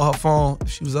have to call her phone.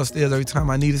 She was upstairs every time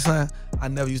I needed something. I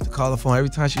never used to call her phone. Every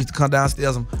time she used to come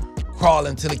downstairs, I'm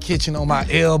crawling to the kitchen on my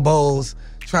elbows,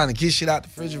 trying to get shit out the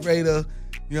refrigerator.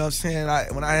 You know what I'm saying?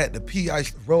 When I had to pee, I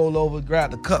used to roll over,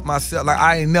 grab the cup myself. Like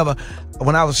I ain't never,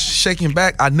 when I was shaking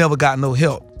back, I never got no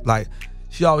help. Like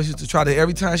she always used to try to,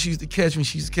 every time she used to catch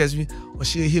me, or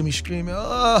she'd hear me screaming,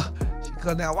 she'd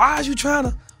come down, why is you trying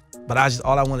to? But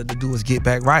all I wanted to do was get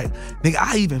back right. Nigga,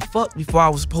 I even fucked before I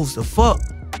was supposed to fuck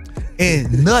and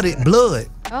nutted blood.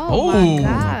 Oh my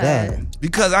God.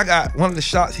 Because I got, one of the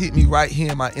shots hit me right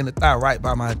here in my inner thigh, right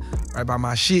by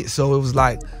my shit. So it was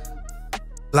like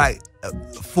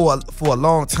for a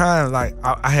long time, like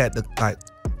I had to like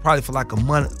probably for like a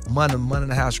month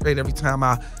and a half straight. Every time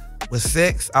I was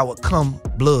sex, I would come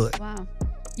blood. Wow.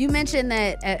 You mentioned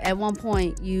that at one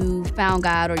point you found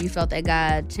God, or you felt that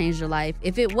God changed your life.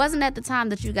 If it wasn't at the time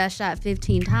that you got shot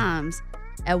 15 times,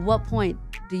 at what point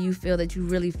do you feel that you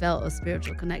really felt a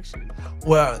spiritual connection?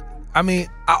 Well, I mean,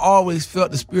 I always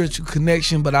felt the spiritual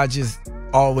connection, but I just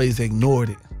always ignored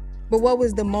it. But what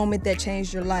was the moment that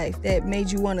changed your life, that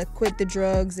made you want to quit the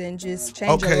drugs and just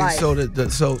change your life? Okay,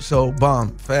 so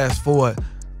fast forward,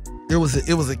 it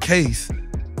was a case.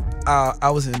 I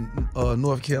was in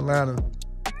North Carolina.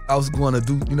 I was going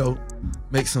to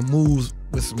make some moves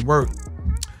with some work.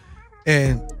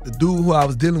 And the dude who I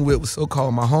was dealing with was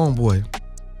so-called my homeboy.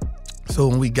 So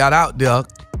when we got out there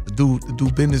to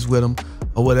do business with him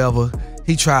or whatever,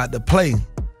 he tried to play.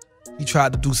 He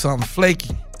tried to do something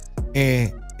flaky.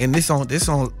 And this on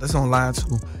line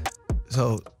too.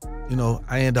 So,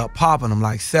 I ended up popping him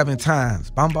like 7 times.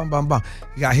 Bam, bam, bam, bam.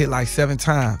 He got hit like 7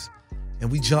 times.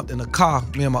 And we jumped in the car.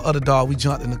 Me and my other dog, we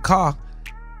jumped in the car.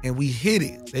 And we hit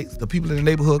it. The people in the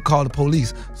neighborhood called the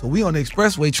police. So we on the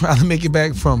expressway trying to make it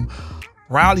back from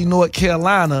Raleigh, North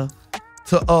Carolina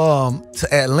to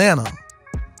Atlanta.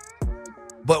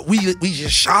 But we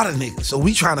just shot a nigga. So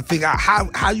we trying to figure out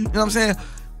how you know what I'm saying?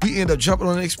 We end up jumping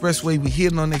on the expressway. We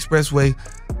hitting on the expressway.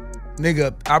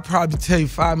 Nigga, I'll probably tell you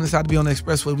 5 minutes out to be on the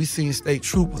expressway, we seen state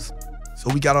troopers.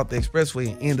 So we got off the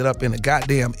expressway and ended up in the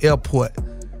goddamn airport.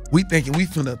 We thinking we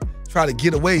finna try to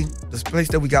get away. This place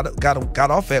that we got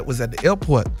off at was at the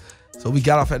airport. So we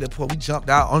got off at the airport, we jumped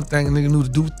out. Only thing a nigga knew to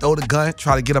do, throw the gun,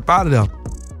 try to get up out of there.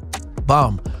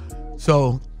 Bomb.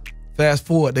 So fast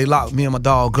forward, they locked me and my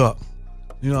dog up.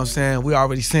 You know what I'm saying? We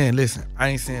already saying, listen, I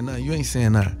ain't saying nothing, you ain't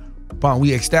saying nothing. Bomb,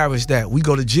 we established that. We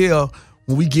go to jail.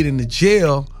 When we get into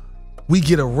jail, we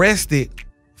get arrested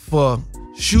for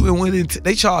shooting with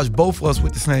they charge both of us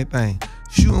with the same thing.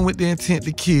 Shooting with the intent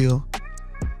to kill,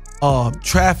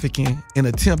 trafficking, and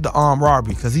attempt to armed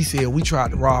robbery, because he said we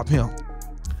tried to rob him.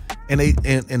 And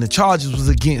the charges was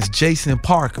against Jason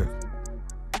Parker.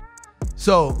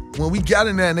 So when we got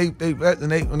in there and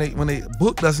when they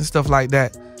booked us and stuff like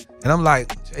that, and I'm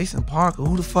like, Jason Parker,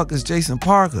 who the fuck is Jason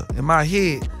Parker? In my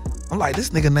head, I'm like, this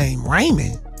nigga named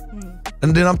Raymond.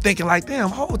 And then I'm thinking like, damn,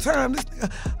 whole time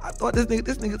I thought this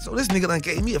nigga done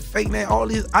gave me a fake name, all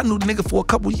this. I knew the nigga for a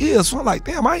couple years. So I'm like,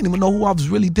 damn, I didn't even know who I was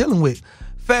really dealing with.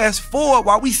 Fast forward,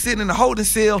 while we sitting in the holding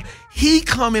cell, he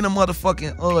come in a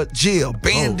motherfucking jail,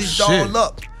 bandaged all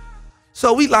up.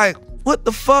 So we like, what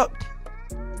the fuck?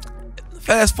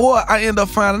 Fast forward, I end up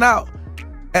finding out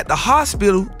At the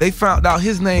hospital, they found out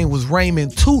his name was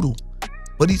Raymond Tootle,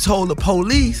 but he told the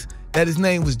police that his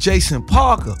name was Jason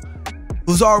Parker. It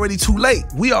was already too late.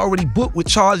 We already booked with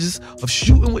charges of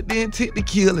shooting with the intent to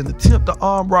kill and attempt to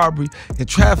armed robbery and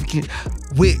trafficking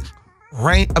with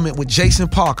Jason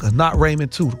Parker, not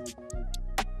Raymond Tootle.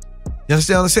 You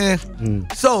understand what I'm saying?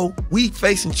 So we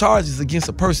facing charges against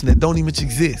a person that don't even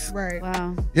exist. Right.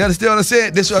 Wow. You understand what I'm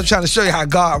saying? This is what I'm trying to show you how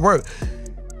God works.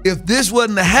 If this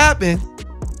wasn't to happen,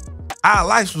 our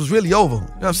life was really over. You know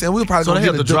what I'm saying? We were probably so gonna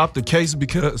they had to drop the case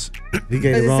because he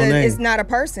gave the wrong name. It's not a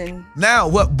person. Now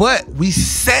what? But we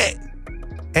sat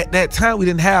at that time. We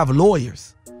didn't have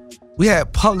lawyers. We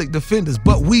had public defenders,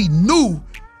 but we knew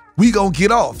we gonna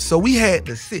get off. So we had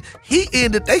to sit.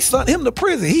 They sent him to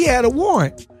prison. He had a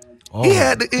warrant. Oh. He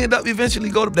had to end up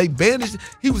eventually they bandaged.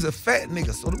 He was a fat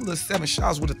nigga, so them little 7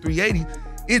 shots with a 380,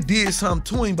 it did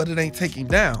something to him, but it ain't take him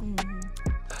down.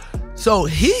 So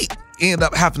he ended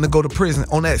up having to go to prison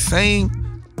on that same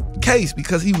case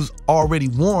because he was already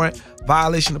warrant,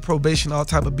 violation of probation, all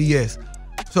type of BS.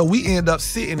 So we ended up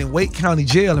sitting in Wake County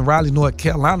Jail in Raleigh, North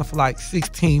Carolina for like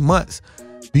 16 months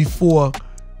before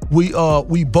we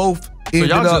both ended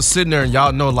so y'all up just sitting there and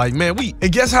y'all know like, man,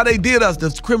 and guess how they did us? The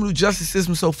criminal justice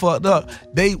system so fucked up.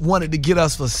 They wanted to get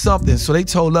us for something, so they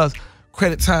told us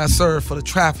credit time served for the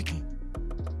trafficking.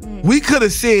 We could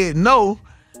have said no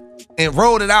and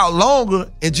rolled it out longer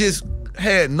and just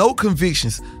had no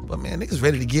convictions. But man, niggas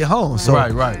ready to get home. So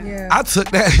right. Yeah. I took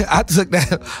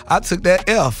that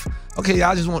F. Okay,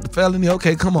 y'all just want the felony.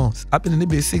 Okay, come on. I've been in this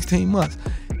bitch 16 months.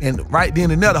 And right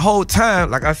then and there, the whole time,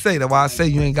 like I say, that's why I say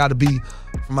you ain't gotta be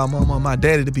from my mama or my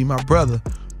daddy to be my brother.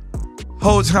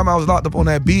 Whole time I was locked up on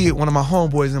that bed, one of my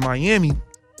homeboys in Miami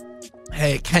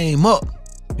had came up. You know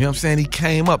what I'm saying? He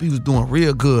came up, he was doing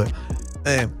real good.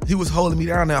 And he was holding me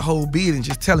down that whole bed and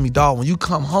just telling me, dog, when you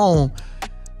come home,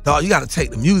 dog, you gotta take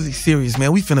the music serious,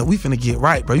 man. We finna get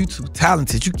right, bro. You too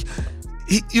talented.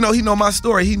 He know my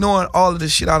story. He knowing all of the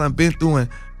shit I done been through and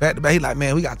back to back. He like,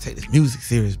 man, we gotta take this music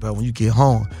serious, bro, when you get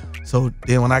home. So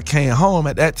then when I came home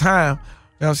at that time,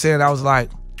 you know what I'm saying, I was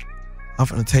like, I'm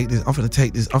finna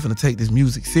take this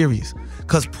music serious.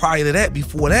 Cause prior to that,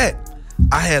 before that,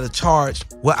 I had a charge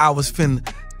where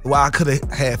I could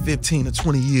have had 15 to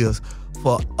 20 years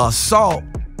for assault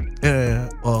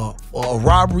and a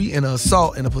robbery and an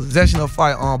assault and a possession of a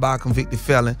firearm by a convicted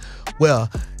felon. Well,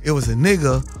 it was a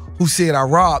nigga who said I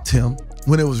robbed him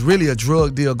when it was really a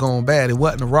drug deal going bad. It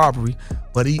wasn't a robbery,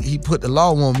 but he put the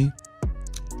law on me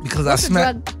because I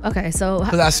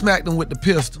smacked him with the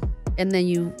pistol. And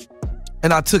then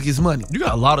and I took his money. You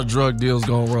got a lot of drug deals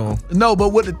going wrong. No, but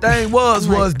what the thing was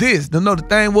this. No, the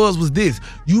thing was this.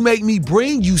 You make me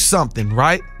bring you something,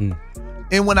 right?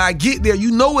 And when I get there, you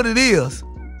know what it is.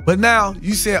 But now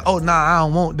you said, oh, nah, I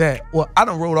don't want that. Well, I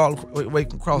done rode all the way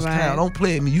from across town. Don't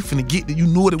play at me. You finna get there. You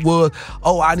knew what it was.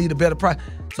 Oh, I need a better price.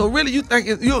 So really, you think,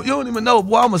 you don't even know,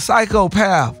 boy, I'm a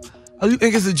psychopath. Oh, you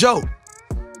think it's a joke.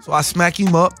 So I smack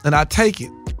him up and I take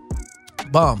it.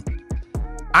 Bum.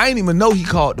 I didn't even know he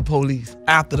called the police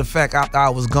after the fact, after I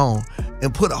was gone,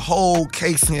 and put a whole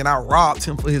case in. I robbed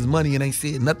him for his money and they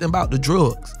said nothing about the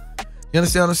drugs. You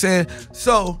understand what I'm saying?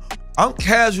 So I'm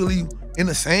casually in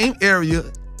the same area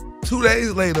 2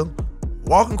 days later,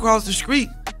 walking across the street.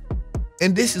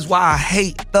 And this is why I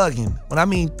hate thugging. What I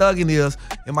mean thugging is,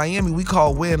 in Miami, we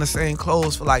call wearing the same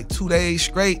clothes for like 2 days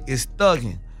straight is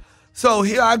thugging. So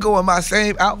here I go in my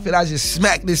same outfit I just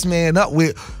smacked this man up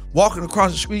with, walking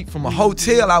across the street from a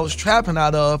hotel I was trapping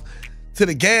out of to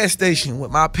the gas station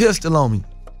with my pistol on me.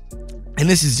 And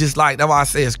this is just like, that's why I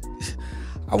say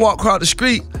I walk across the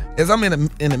street, as I'm in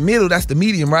the middle, that's the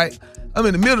medium, right? I'm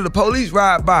in the middle, the police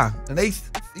ride by, and they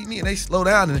see me and they slow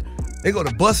down and they go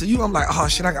to bust you. I'm like, oh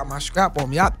shit, I got my scrap on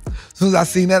me. As soon as I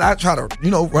seen that, I try to,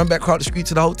 run back across the street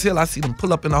to the hotel. I see them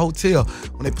pull up in the hotel.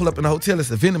 When they pull up in the hotel,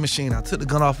 it's a vending machine. I took the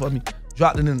gun off of me,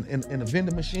 dropped it in the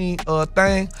vending machine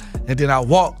thing, and then I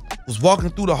was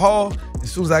walking through the hall.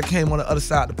 As soon as I came on the other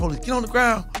side, the police, get on the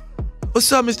ground. What's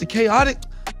up, Mr. Khaotic?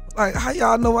 Like, how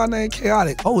y'all know my name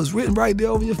Khaotic? Oh, it's written right there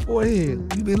over your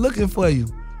forehead. We been looking for you.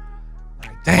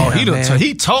 Like, damn, man.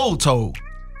 He told.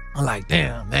 I'm like,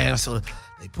 damn, man. So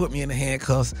they put me in the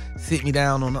handcuffs, sit me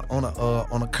down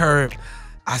on a curb.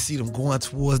 I see them going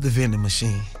towards the vending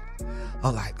machine.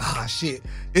 I'm like, oh shit,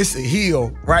 it's a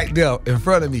hill right there in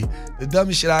front of me. The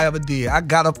dumbest shit I ever did. I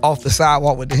got up off the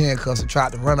sidewalk with the handcuffs and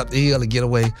tried to run up the hill and get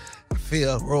away. I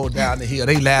fell, rolled down the hill.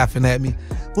 They laughing at me.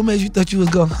 What made you think you was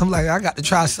going? I'm like, I got to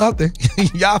try something.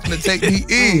 Y'all finna take me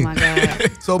in. Oh my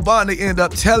God. So Bonnie ended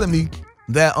up telling me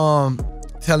that,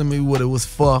 telling me what it was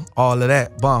for, all of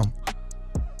that.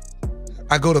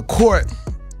 I go to court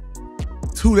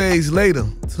 2 days later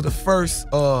to the first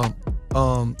what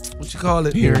you call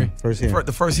it? Hearing. First hearing.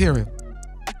 The first hearing.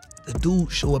 The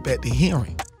dude show up at the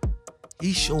hearing.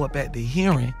 He show up at the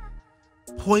hearing,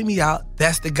 point me out,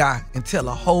 that's the guy, and tell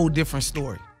a whole different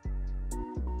story.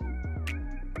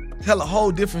 Tell a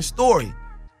whole different story.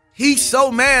 He's so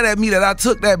mad at me that I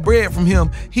took that bread from him.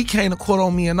 He came to court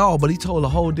on me and all, but he told a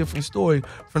whole different story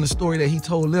from the story that he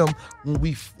told them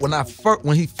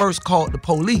when he first called the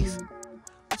police.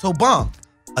 So,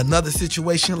 another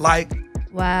situation like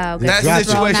wow, that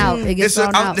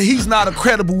situation. He's not a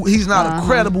credible. He's not a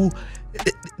credible.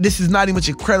 This is not even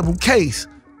a credible case.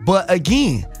 But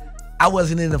again, I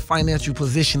wasn't in a financial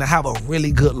position to have a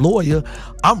really good lawyer.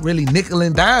 I'm really nickel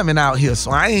and diming out here,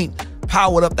 so I ain't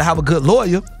powered up to have a good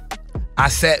lawyer. I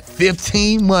sat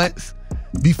 15 months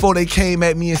before they came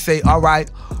at me and say, all right,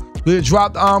 we'll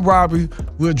drop the armed robbery,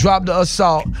 we'll drop the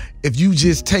assault if you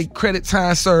just take credit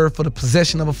time served for the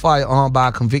possession of a firearm by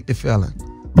a convicted felon.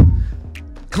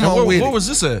 Come on with it. Where was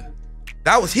this at?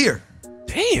 That was here.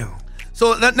 Damn.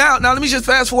 So now let me just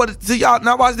fast forward to y'all.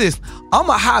 Now watch this. I'm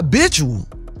a habitual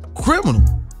criminal.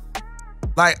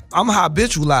 Like, I'm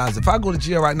habitualized. If I go to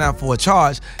jail right now for a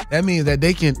charge, that means that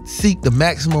they can seek the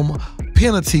maximum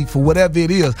penalty for whatever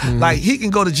it is. Like, he can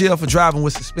go to jail for driving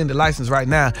with suspended license right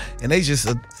now, and they just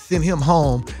send him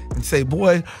home and say,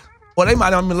 boy, or they might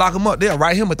not even lock him up. They'll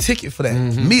write him a ticket for that.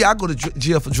 Me, I go to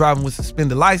jail for driving with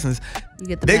suspended license.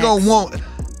 They gonna want,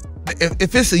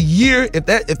 if it's a year, if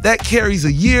that carries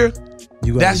a year,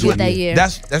 that's what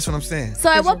I'm saying. So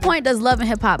at what point does Love and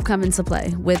Hip Hop come into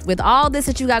play? With all this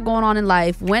that you got going on in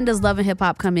life, when does Love and Hip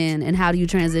Hop come in, and how do you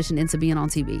transition into being on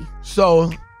TV?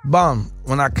 So,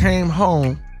 when I came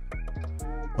home,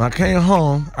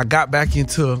 I got back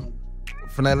into,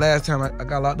 from that last time I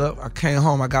got locked up, I came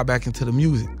home, I got back into the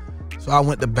music. So I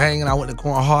went to banging, I went to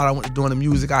going hard, I went to doing the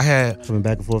music I had. Coming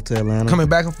back and forth to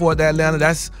Atlanta.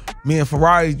 That's, me and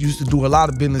Ferrari used to do a lot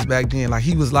of business back then. Like,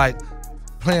 he was like,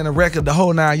 playing the record the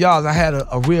whole 9 yards. I had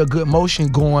a real good motion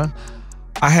going.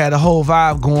 I had a whole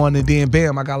vibe going, and then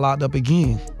bam, I got locked up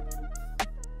again.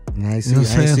 I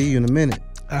see you in a minute.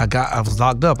 I was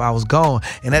locked up. I was gone.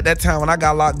 And at that time when I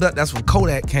got locked up, that's when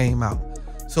Khaotic came out.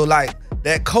 So like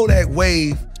that Khaotic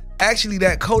wave, actually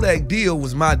that Khaotic deal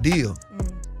was my deal.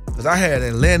 Cause I had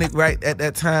Atlantic right at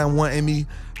that time wanting me.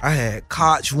 I had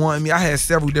Koch wanting me. I had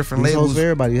several different labels. For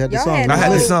everybody. You had the song. I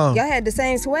had the song. Y'all had the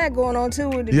same swag going on too.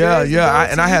 With the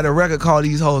I had a record called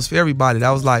These Hoes for Everybody.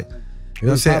 That was like, you know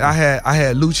what I'm saying? I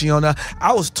had Lucci on there.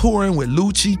 I was touring with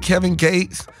Lucci, Kevin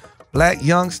Gates, Black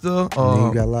Youngster,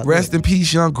 Rest in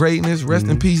Peace Young Greatness, Rest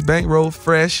in Peace Bankroll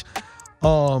Fresh,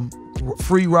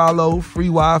 Free Rollo, Free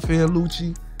Wi-Fi,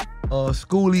 Lucci,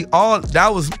 Schoolie. All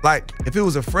that was like, if it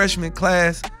was a freshman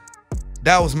class,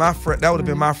 that would have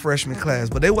been my freshman class.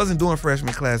 But they wasn't doing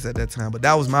freshman class at that time. But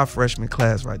that was my freshman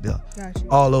class right there. Gotcha.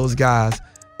 All those guys.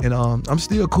 And I'm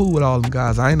still cool with all them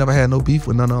guys. I ain't never had no beef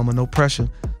with none of them or no pressure.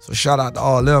 So shout out to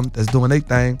all of them that's doing their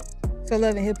thing. So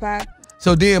Love and Hip Hop.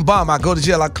 So then, I go to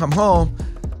jail, I come home,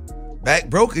 back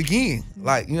broke again.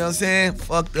 Like, you know what I'm saying?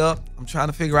 Fucked up. I'm trying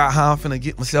to figure out how I'm finna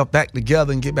get myself back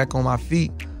together and get back on my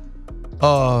feet.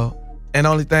 And the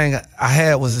only thing I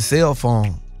had was a cell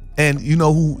phone. And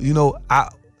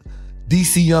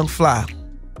DC Young Fly.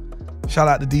 Shout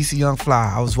out to DC Young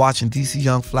Fly. I was watching DC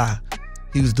Young Fly.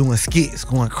 He was doing skits,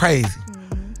 going crazy.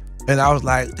 And I was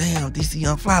like, damn, DC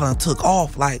Young Fly done took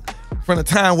off. Like, from the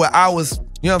time where I was,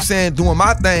 you know what I'm saying, doing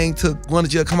my thing to going to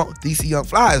jail, come on, DC Young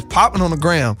Fly is popping on the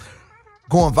gram,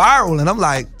 going viral. And I'm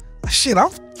like, shit, I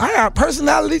got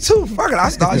personality too. Fuck it. I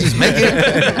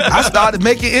started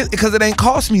making it because it ain't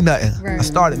cost me nothing. Right. I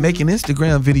started making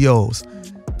Instagram videos,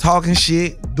 talking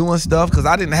shit, doing stuff, because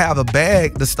I didn't have a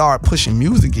bag to start pushing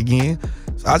music again.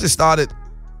 So I just started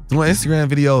doing Instagram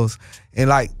videos. And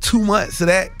like 2 months of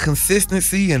that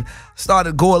consistency, and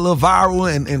started going a little viral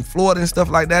in Florida and stuff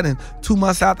like that. And 2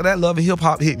 months after that, Love and Hip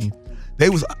Hop hit me. They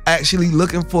was actually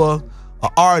looking for an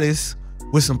artist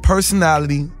with some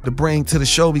personality to bring to the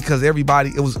show, because it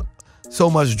was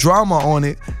so much drama on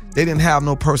it, they didn't have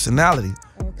no personality.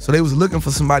 So they was looking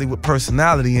for somebody with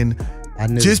personality. And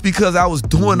just because I was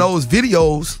doing those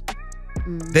videos,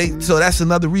 so that's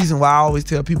another reason why I always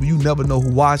tell people, you never know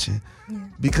who watching.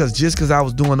 Because just because I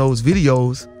was doing those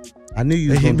videos, I knew you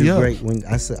was gonna do great. When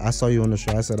I saw you on the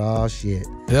show, I said, "Oh shit,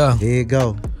 yeah, there you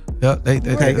go." Yeah,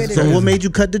 so what made you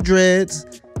cut the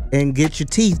dreads and get your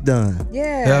teeth done?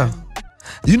 Yeah.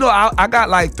 You know, I got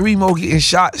like 3 more getting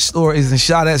shot stories and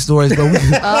shot at stories, but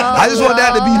I just want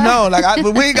that to be known.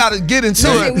 But we ain't got to get into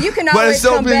it. You can always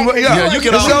come back. You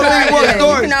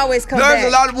can always come back.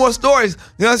 There's a lot of more stories.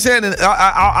 You know what I'm saying? And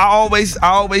I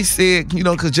always said, you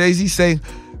know, because Jay-Z say,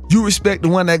 you respect the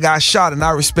one that got shot and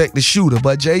I respect the shooter.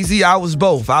 But Jay-Z, I was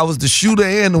both. I was the shooter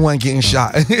and the one getting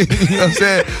shot. You know what I'm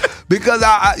saying? Because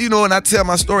I you know, when I tell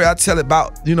my story, I tell it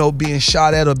about, you know, being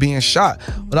shot at or being shot.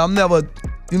 But I'm never,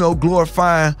 you know,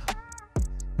 glorifying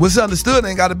what's understood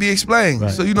ain't got to be explained.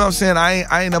 Right. So you know what I'm saying?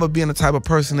 I ain't never been the type of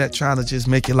person that trying to just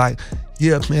make it like,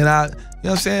 yeah, man, you know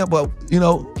what I'm saying? But, you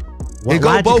know, it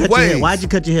go both ways. Why'd you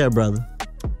cut your hair, brother?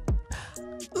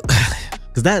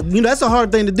 Cause that, you know, that's a hard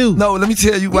thing to do. No, let me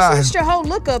tell you why. You switched your whole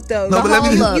look up though. No, but let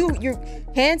me you're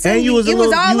handsome. And you was a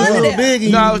little big.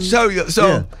 No, I'll show you.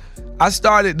 So I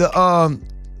started the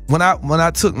when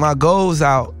I took my goals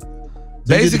out. So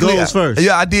basically, you did the goals first.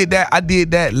 Yeah, I did that. I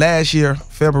did that last year,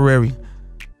 February,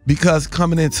 because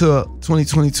coming into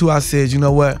 2022, I said, you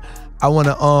know what, I want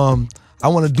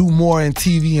to do more in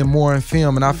TV and more in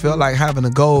film, and I felt like having the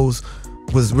goals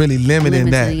was really limiting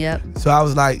that. Yep. So I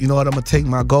was like, you know what, I'm gonna take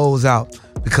my goals out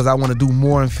because I want to do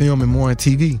more in film and more in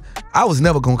TV. I was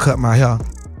never gonna cut my hair,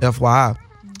 FYI.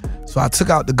 So I took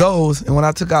out the goals, and when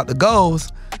I took out the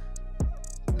goals,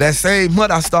 that same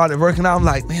month I started working out. I'm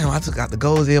like, damn, I took out the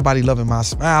goals. Everybody loving my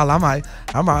smile. I might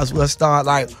as well start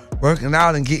like working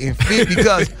out and getting fit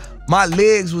because my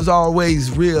legs was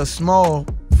always real small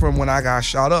from when I got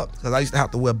shot up because I used to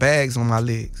have to wear bags on my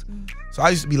legs. So I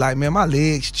used to be like, man, my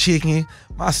legs chicken,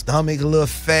 my stomach a little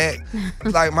fat.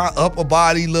 It's like my upper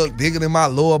body look bigger than my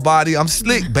lower body. I'm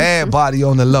slick, bad body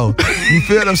on the low. You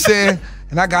feel what I'm saying?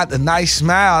 And I got the nice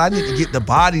smile. I need to get the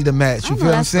body to match. You feel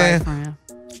what I'm saying?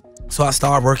 So I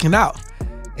started working out.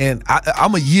 And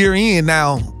I'm a year in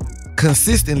now,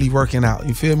 consistently working out.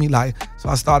 You feel me? Like, so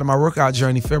I started my workout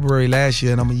journey February last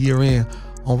year, and I'm a year in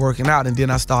on working out, and then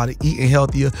I started eating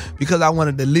healthier because I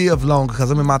wanted to live longer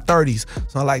because I'm in my 30s.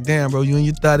 So I'm like, damn, bro, you in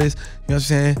your 30s, you know what I'm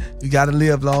saying? You gotta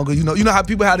live longer. You know how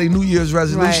people have their New Year's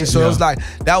resolution. Right. So it was like,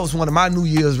 that was one of my New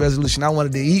Year's resolution. I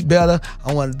wanted to eat better,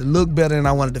 I wanted to look better, and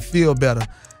I wanted to feel better.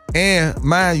 And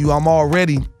mind you, I'm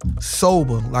already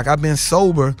sober. Like, I've been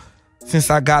sober since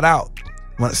I got out.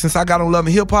 Since I got on Love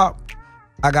and Hip Hop,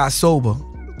 I got sober.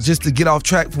 Just to get off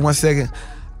track for 1 second,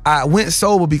 I went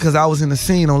sober because I was in the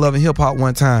scene on Love and Hip Hop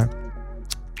one time.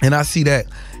 And I see that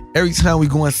every time we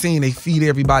go in scene, they feed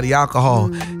everybody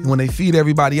alcohol. And when they feed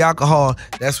everybody alcohol,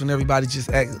 that's when everybody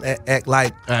just act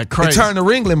like crazy. They turn the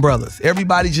Ringling Brothers.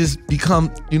 Everybody just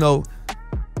become, you know,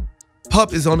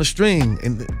 puppets on the string,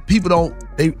 and people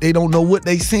they don't know what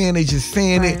they saying, they just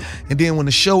saying it, and then when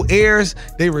the show airs,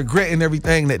 they regretting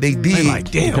everything that they did. They like,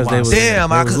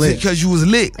 because you was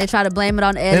lit. They try to blame it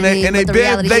on editing, and they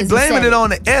blaming it on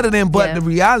the editing, but the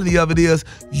reality of it is,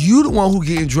 you the one who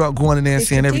getting drunk, going in there and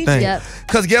saying everything.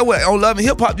 Because get what, on Love and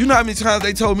Hip Hop, you know how many times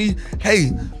they told me,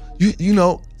 hey, you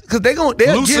know, because they'll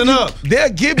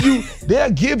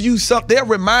give you something, they'll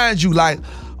remind you like,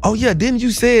 oh yeah, didn't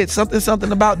you say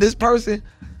something about this person?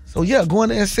 So yeah, go in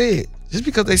there and say it. Just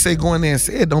because they say go in there and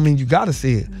say it don't mean you gotta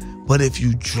say it. But if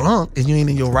you drunk and you ain't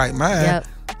in your right mind,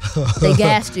 they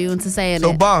gassed you into saying it.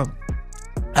 So bomb.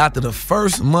 After the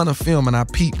first month of filming, I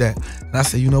peeped that, and I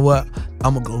said, you know what?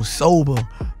 I'm gonna go sober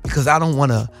because I don't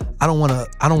wanna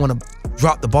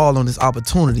drop the ball on this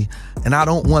opportunity, and I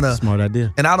don't wanna. Smart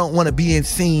idea. And I don't wanna be in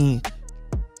scene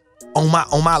on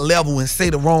my level and say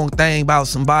the wrong thing about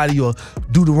somebody or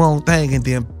do the wrong thing, and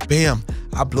then bam,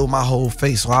 I blow my whole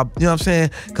face. So you know what I'm saying?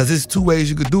 Because there's two ways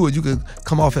you could do it. You could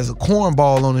come off as a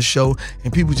cornball on the show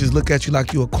and people just look at you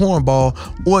like you're a cornball,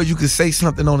 or you could say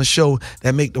something on the show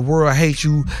that make the world hate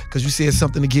you because you said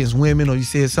something against women, or you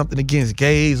said something against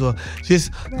gays, or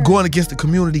just going against the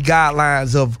community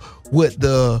guidelines of what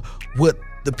the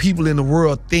people in the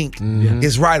world think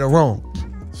is right or wrong.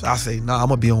 So I say, nah, I'm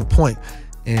gonna be on point.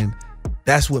 And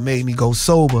that's what made me go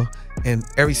sober. And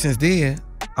ever since then,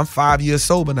 I'm 5 years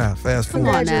sober now. Fast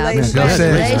forward. Congratulations.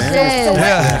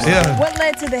 Yeah. What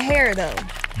led to the hair though?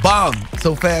 Bomb.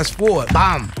 So fast forward.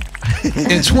 Bomb.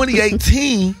 In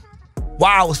 2018,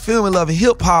 while I was filming Love and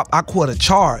Hip Hop, I caught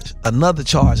another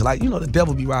charge. Like, you know, the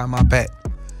devil be riding my back.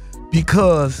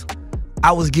 Because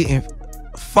I was getting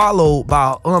followed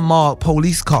by an unmarked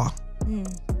police car.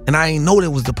 And I ain't know that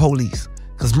was the police.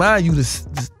 Because mind you,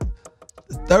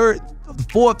 the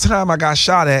fourth time I got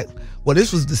shot at, well,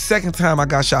 this was the second time I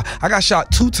got shot. I got shot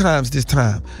 2 times this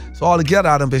time. So altogether,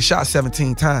 I done been shot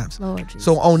 17 times.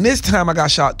 So on this time I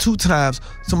got shot 2 times,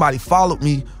 somebody followed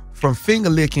me from finger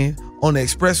licking on the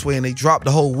expressway, and they dropped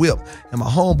the whole whip. And my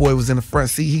homeboy was in the front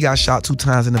seat. He got shot 2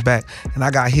 times in the back, and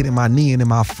I got hit in my knee and in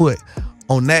my foot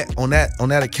on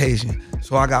that occasion.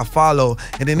 So I got followed.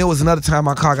 And then there was another time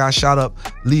my car got shot up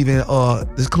leaving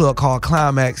this club called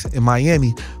Climax in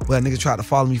Miami, where a nigga tried to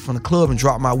follow me from the club and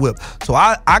drop my whip. So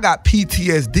I got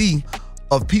PTSD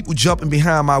of people jumping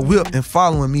behind my whip and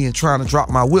following me and trying to drop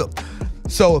my whip.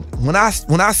 So when I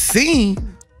seen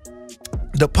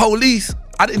the police,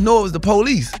 I didn't know it was the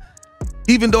police.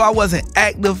 Even though I wasn't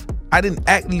active, I didn't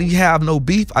actively have no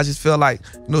beef. I just felt like,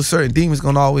 certain demons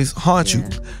gonna always haunt you.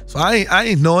 So I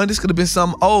ain't knowing this could have been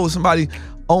somebody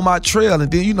on my trail.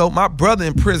 And then, my brother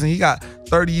in prison, he got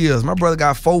 30 years. My brother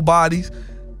got 4 bodies,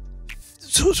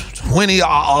 20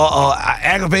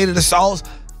 aggravated assaults,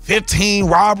 15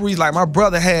 robberies. Like my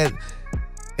brother had,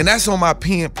 and that's on my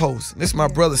pen post. This is my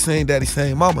brother saying daddy,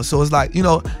 saying mama. So it's like,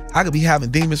 I could be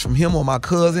having demons from him or my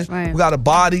cousin. Right. We got a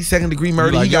body, 2nd degree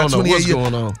murder. Like, he got 28 what's years.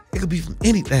 going on. It could be from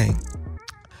anything.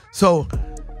 So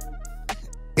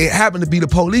it happened to be the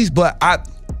police, but I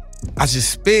just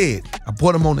sped. I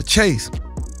put him on the chase.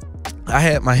 I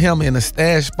had my hammer in the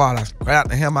stash spot. I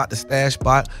grabbed the hammer out the stash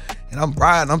spot, and I'm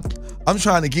riding. I'm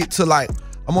trying to get to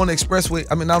I'm on the expressway.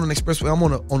 I mean, not on the expressway. I'm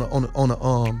on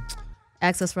a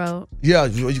access road. Yeah,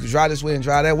 you could drive this way and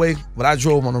drive that way, but I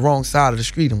drove on the wrong side of the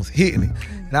street and was hitting it.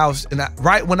 And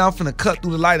right when I was finna cut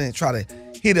through the light and try to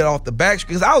hit it off the back street,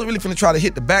 because I was really finna try to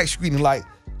hit the back street and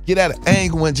get at an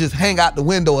angle and just hang out the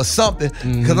window or something.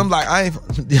 Because I'm like,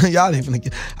 y'all ain't finna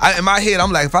get. In my head,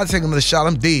 I'm like, if I take another shot,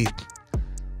 I'm dead.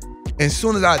 And as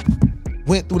soon as I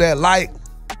went through that light,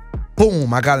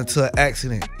 boom, I got into an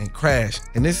accident and crashed.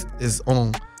 And this is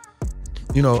on,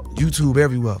 YouTube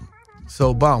everywhere.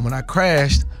 So, boom, when I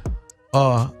crashed,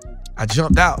 I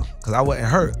jumped out because I wasn't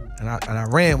hurt. And I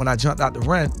ran. When I jumped out to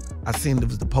run, I seen it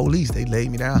was the police. They laid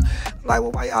me down. I'm like,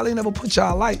 well, why y'all ain't never put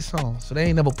y'all lights on? So they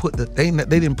ain't never put they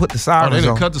didn't put the sirens on. They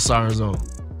didn't cut the sirens on.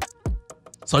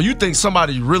 So you think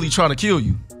somebody really trying to kill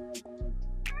you?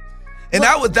 And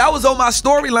that was on my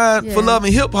storyline for Love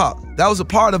and Hip Hop. That was a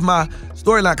part of my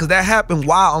storyline because that happened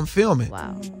while I'm filming.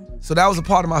 Wow. So that was a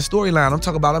part of my storyline. I'm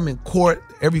talking about I'm in court,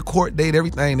 every court date,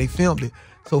 everything, they filmed it.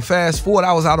 So fast forward,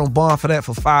 I was out on bond for that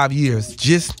for 5 years.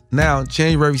 Just now,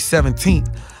 January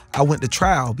 17th, I went to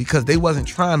trial because they wasn't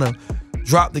trying to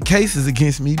drop the cases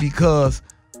against me because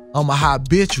I'm a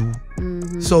habitual.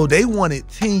 So they wanted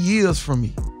 10 years from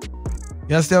me.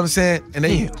 You understand what I'm saying? And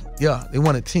they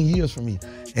wanted 10 years from me.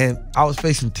 And I was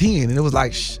facing 10, and it was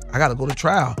like, I gotta go to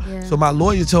trial. Yeah. So my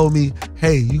lawyer told me,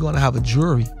 hey, you're gonna have a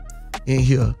jury in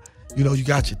here. You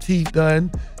got your teeth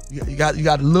done. You got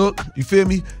to look. You feel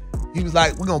me? He was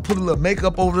like, we're gonna put a little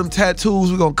makeup over them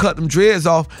tattoos. We're gonna cut them dreads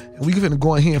off, and we gonna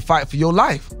go in here and fight for your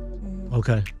life.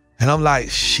 Okay. And I'm like,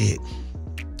 shit.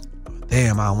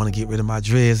 Damn, I don't want to get rid of my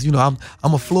dreads. I'm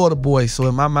a Florida boy, so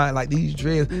in my mind, like these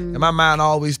dreads, in my mind, I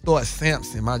always thought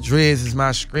Samson. My dreads is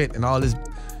my strength and all this,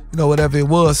 whatever it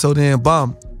was. So then, I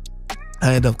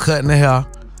ended up cutting the hair,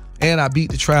 and I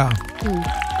beat the trial.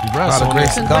 Congrats on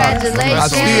that. Congratulations. I'm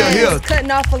still here.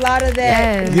 Cutting off a lot of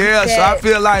that. Yeah, so I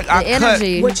feel like I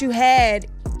energy. cut What you had.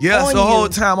 Yeah, on so the whole you.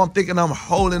 time I'm thinking I'm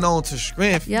holding on to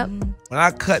strength. Yep. When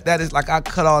I cut that, it's like I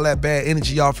cut all that bad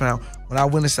energy off. And when I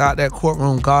went inside that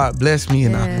courtroom, God blessed me,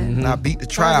 and I beat the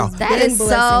trial. That is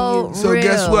so So real.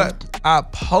 guess what? I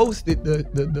posted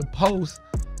the post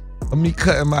of me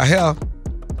cutting my hair,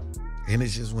 and it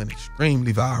just went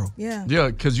extremely viral. Yeah. Yeah,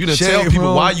 because you didn't tell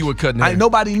people why you were cutting hair.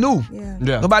 Nobody knew.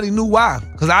 Yeah. Nobody knew why,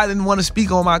 because I didn't want to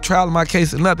speak on my trial and my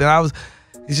case or nothing.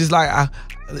 It's just like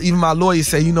even my lawyer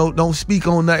say, don't speak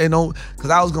on nothing,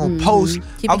 because I was gonna post.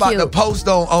 I'm about to post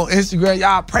on Instagram.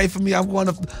 Y'all pray for me. I'm going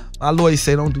to. My lawyer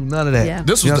say don't do none of that. Yeah.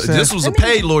 This was a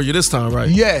paid lawyer this time, right?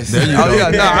 Yes. There you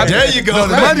go. There you go.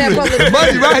 The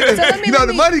money, right?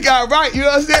 The money got right. You know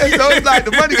what I'm saying? So it's like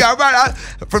the money got right.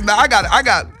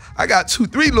 I got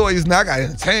 2-3 lawyers now. I got an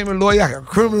entertainment lawyer. I got a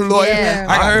criminal lawyer. Yeah.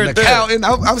 I got an accountant.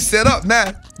 I'm set up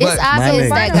now. It's obvious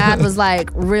that God was like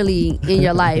really in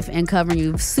your life and covering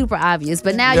you. Super obvious.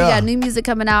 But now you got new music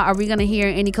coming out. Are we gonna hear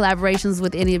any collaborations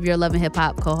with any of your Love and Hip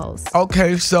Hop co-hosts?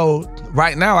 Okay, so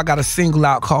right now I got a single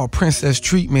out called Princess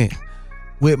Treatment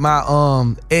with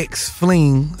my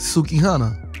ex-fling, Suki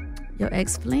Hunter. Your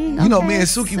ex-fling? You know, me and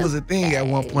Suki was a thing at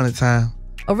one point in time.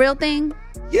 A real thing?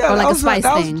 Yeah. Or like a spice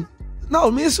thing? No,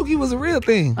 me and Suki was a real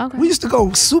thing. Okay. We used to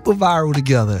go super viral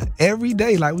together every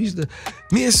day. Like me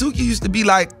and Suki used to be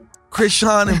like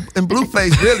Caresha and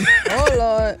Blueface, really. Oh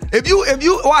Lord. If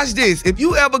you watch this, if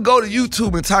you ever go to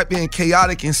YouTube and type in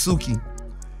Khaotic and Suki,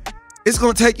 it's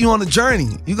gonna take you on a journey.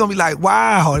 You're gonna be like,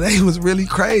 wow, they was really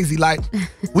crazy. Like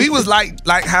we was like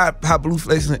how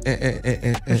Blueface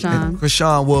and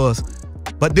Caresha was.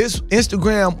 But this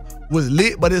Instagram was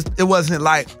lit, but it wasn't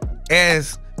like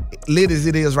as lit as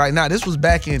it is right now. This was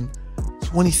back in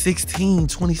 2016,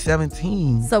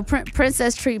 2017. So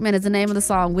Princess Treatment is the name of the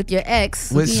song with your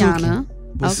ex, With Sukiana.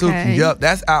 Suki. With Suki. Yup,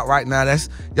 that's out right now.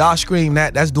 Y'all scream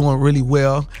that. That's doing really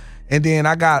well. And then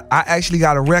I actually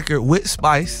got a record with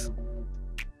Spice.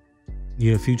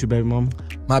 Your future baby mama?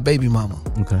 My baby mama.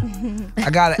 Okay. I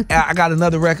got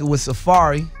another record with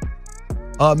Safari.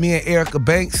 Me and Erica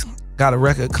Banks got a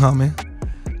record coming.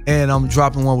 And I'm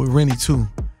dropping one with Rennie too.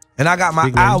 And I got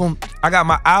my album.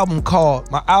 My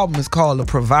album is called The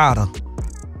Provider.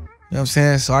 You know what I'm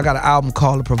saying? So I got an album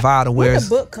called The Provider. Where's a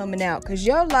book coming out? Because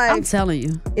your life, I'm telling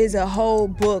you, is a whole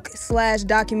book /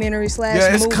 documentary /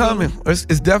 yeah, it's movie. coming.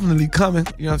 It's definitely coming.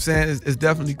 You know what I'm saying? It's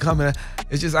definitely coming.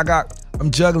 It's just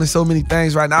I'm juggling so many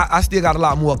things right now. I still got a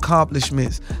lot more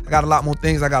accomplishments. I got a lot more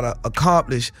things I gotta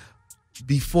accomplish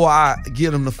before I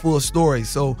get them the full story.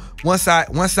 So once I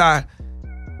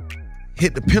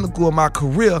hit the pinnacle of my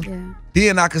career,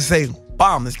 then I can say,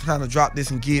 bomb, it's time to drop this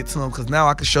and give it to them, because now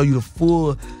I can show you the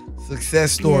full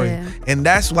success story. And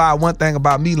that's why one thing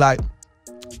about me, like,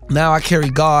 now I carry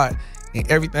God in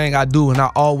everything I do, and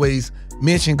I always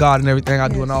mention God in everything I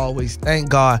do, and I always thank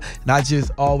God. And I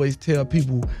just always tell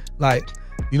people, like,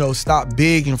 you know, stop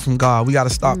begging from God. We got to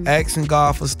stop asking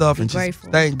God for stuff and just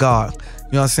thank God. You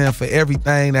know what I'm saying? For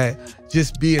everything that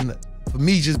for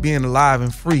me, just being alive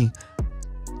and free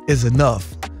is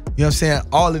enough. You know what I'm saying?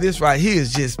 All of this right here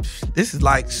is this is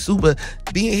like super,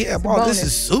 being here, bro, this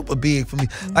is super big for me.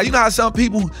 Like, you know how some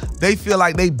people, they feel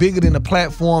like they bigger than the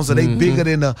platforms, or they bigger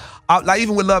than the, like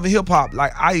even with Love and Hip Hop,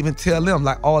 like I even tell them,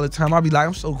 like all the time, I be like,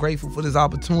 I'm so grateful for this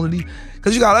opportunity.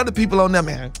 Cause you got other people on there,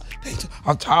 man,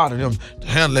 I'm tired of them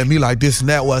handling me like this and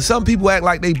that. Well, some people act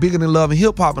like they bigger than Love and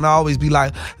Hip Hop, and I always be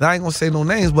like, and I ain't gonna say no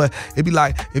names, but it be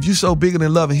like, if you so bigger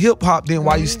than Love and Hip Hop, then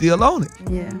why you still on it?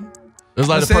 Yeah. It's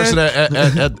like the person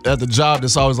at the job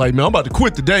that's always like, man, I'm about to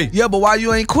quit today. Yeah, but why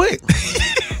you ain't quit?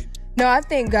 No, I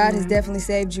think God has definitely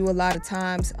saved you a lot of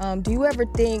times. Do you ever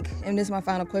think, and this is my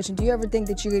final question, do you ever think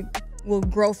that you will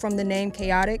grow from the name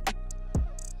Khaotic?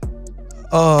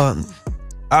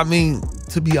 I mean,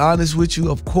 to be honest with you,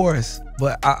 of course.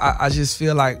 But I just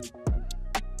feel like,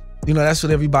 you know, that's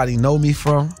what everybody know me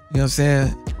from. You know what I'm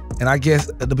saying? And I guess,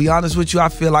 to be honest with you, I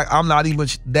feel like I'm not even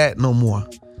that no more.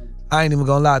 I ain't even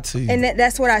gonna lie to you. And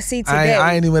that's what I see today.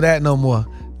 I ain't even that no more.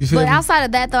 You feel but me? outside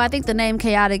of that, though, I think the name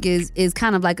Khaotic is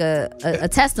kind of like a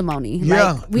testimony.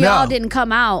 Yeah, like, we all didn't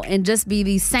come out and just be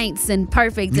these saints and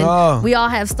perfect. And we all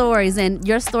have stories, and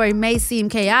your story may seem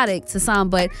chaotic to some,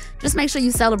 but just make sure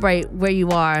you celebrate where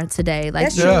you are today. Like,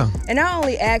 that's true. And I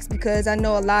only ask because I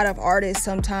know a lot of artists,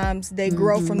 sometimes they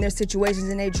grow from their situations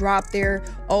and they drop their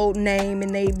old name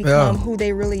and they become who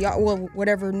they really are, well,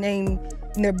 whatever name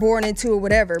they're born into or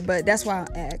whatever. But that's why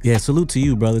I ask. Yeah, salute to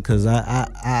you, brother, because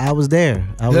I was there.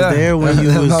 I was there when you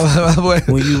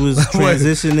was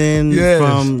transitioning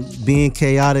from being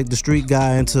chaotic, the street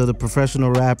guy, into the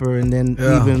professional rapper, and then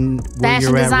even where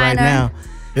you're at right now.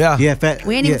 Yeah.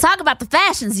 We ain't even talk about the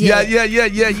fashions yet.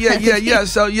 Yeah.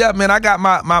 So yeah, man, I got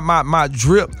my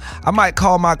drip. I might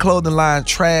call my clothing line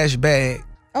Trash Bag.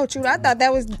 Oh, true. I thought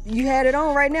that was, you had it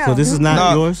on right now. So this is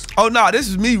not yours? Oh no, this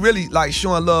is me really like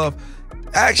showing love.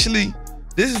 Actually,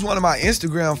 this is one of my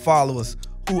Instagram followers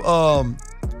who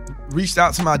reached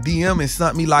out to my DM and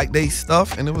sent me like they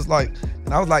stuff, and it was like,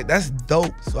 and I was like, that's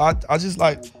dope. So I just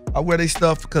like, I wear they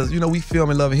stuff because, you know, we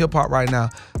filming Love and Hip Hop right now.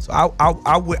 So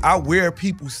I wear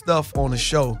people's stuff on the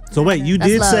show. So wait, you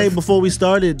did say before we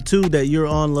started too that you're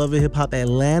on Love and Hip Hop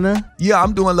Atlanta? Yeah,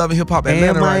 I'm doing Love and Hip Hop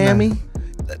Atlanta right now. Miami?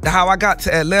 How I got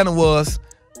to Atlanta was,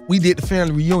 we did the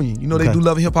family reunion. You know, they do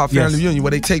Love and Hip Hop family reunion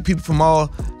where they take people from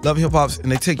all Love and Hip Hops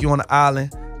and they take you on the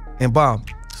island and bomb.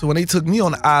 So when they took me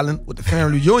on the island with the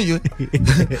family reunion,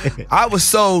 I was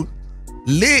so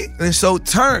lit and so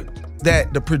turned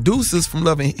that the producers from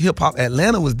Love and Hip Hop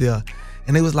Atlanta was there,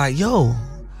 and they was like, "Yo,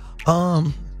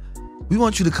 we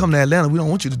want you to come to Atlanta. We don't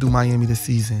want you to do Miami this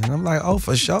season." And I'm like, "Oh,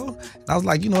 for sure." And I was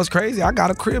like, "You know, it's crazy. I got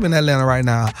a crib in Atlanta right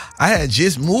now. I had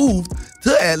just moved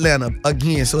to Atlanta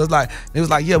again." So it's like, it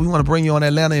was like, "Yeah, we want to bring you on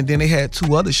Atlanta." And then they had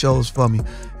 2 other shows for me.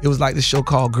 It was like this show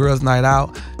called Girls Night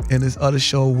Out, and this other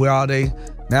show, Where Are They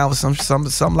Now,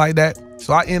 something like that.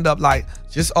 So I end up like,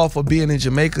 just off of being in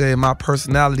Jamaica and my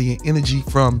personality and energy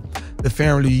from the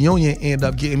family reunion, end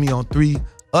up getting me on 3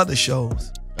 other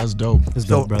shows. That's dope. That's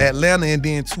dope, bro. Atlanta and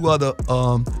then 2 other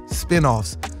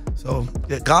spinoffs. So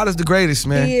yeah, God is the greatest,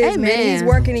 man. He is, man. He's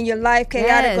working in your life.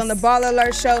 Khaotic on the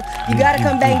BallerAlert show. You got to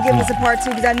come back and give us a part 2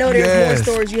 because I know there's more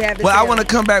stories you have to tell. I want to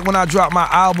come back when I drop my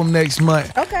album next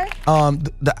month. Okay.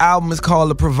 The album is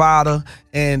called The Provider,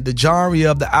 and the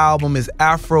genre of the album is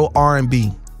Afro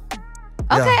R&B.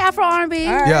 Okay, Afro R&B.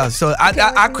 Right. Yeah, so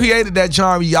I created that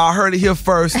genre. Y'all heard it here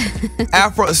first.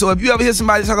 Afro. So if you ever hear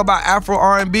somebody talk about Afro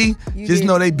R&B, just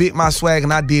know they bit my swag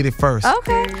and I did it first.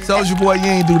 Okay. Soulja Boy, you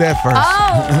ain't do that first.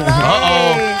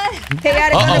 Oh,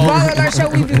 Chaotic on the Baller Alert Show.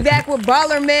 We'll be back with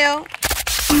Baller Mail.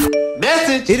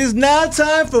 Message. It is now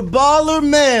time for Baller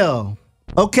Mail.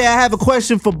 Okay, I have a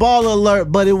question for Baller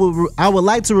Alert, but I would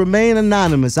like to remain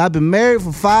anonymous. I've been married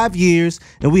for 5 years,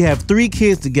 and we have 3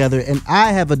 kids together, and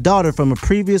I have a daughter from a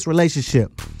previous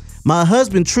relationship. My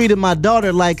husband treated my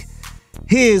daughter like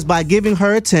his by giving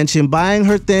her attention, buying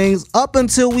her things, up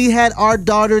until we had our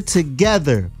daughter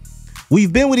together.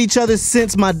 We've been with each other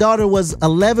since my daughter was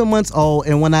 11 months old,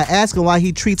 and when I ask him why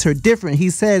he treats her different, he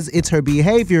says it's her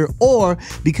behavior or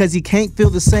because he can't feel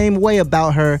the same way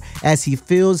about her as he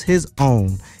feels his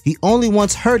own. He only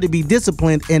wants her to be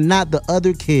disciplined and not the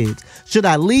other kids. Should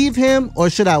I leave him or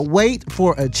should I wait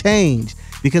for a change?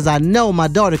 Because I know my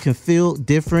daughter can feel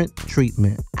different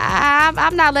treatment.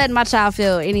 I'm not letting my child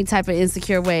feel any type of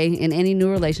insecure way in any new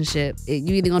relationship.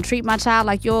 You either gonna treat my child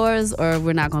like yours or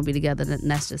we're not gonna be together,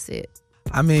 and that's just it.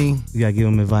 I mean, you gotta give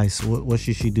him advice. What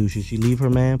should she do? Should she leave her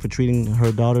man for treating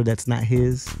her daughter that's not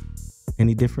his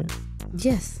any different?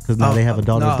 Yes. Because now they have a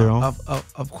daughter of their own?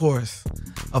 Of course.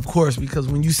 Of course, because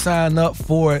when you sign up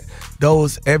for it,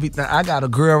 everything. I got a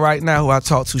girl right now who I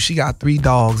talk to. She got 3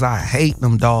 dogs. I hate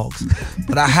them dogs.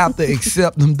 But I have to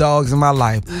accept them dogs in my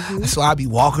life. So I be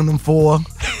walking them for her,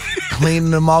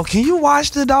 cleaning them off. Can you wash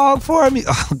the dog for me?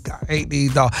 Oh, God, I hate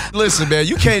these dogs. Listen, man,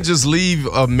 you can't just leave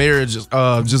a marriage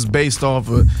just based off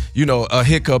of, a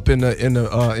hiccup in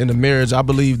the marriage. I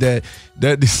believe that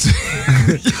this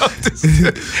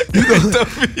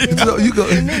you go.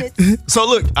 So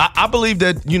look, I believe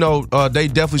that they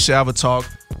definitely should have a talk.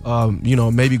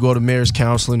 Maybe go to marriage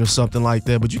counseling or something like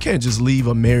that. But you can't just leave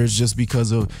a marriage just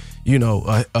because of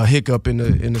a hiccup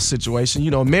in the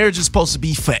situation. Marriage is supposed to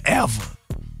be forever.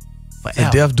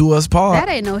 And death do us part.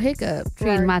 That ain't no hiccup.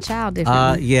 Treating my child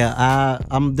differently.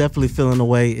 I'm definitely feeling the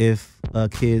way if a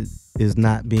kid is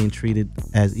not being treated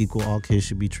as equal. All kids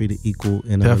should be treated equal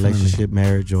in a relationship,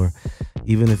 marriage, or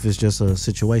even if it's just a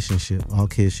situationship. All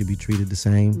kids should be treated the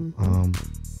same.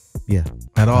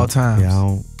 At all times.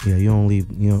 You don't leave.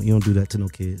 You don't do that to no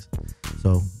kids.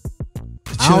 So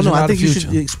I don't know. I think you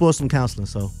should explore some counseling.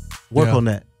 So work on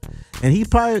that. And he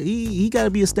got to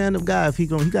be a stand-up guy if he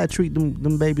got to treat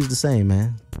them babies the same,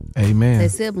 man. Amen.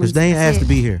 Because they ain't asked to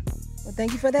be here. Well,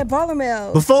 thank you for that Baller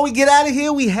Mail. Before we get out of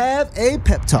here, we have a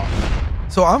pep talk.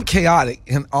 So I'm chaotic,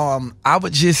 and I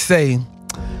would just say,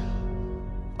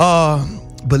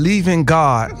 believe in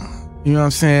God. You know what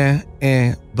I'm saying?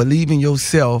 And believe in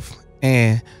yourself,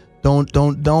 and don't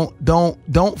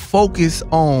focus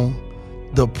on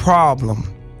the problem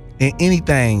in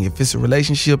anything. If it's a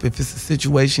relationship, if it's a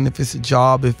situation, if it's a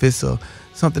job, if it's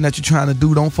something that you're trying to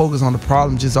do, don't focus on the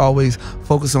problem. Just always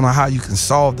focus on how you can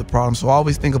solve the problem. So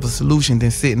always think of a solution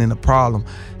than sitting in the problem,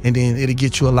 and then it'll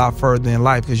get you a lot further in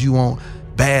life because you won't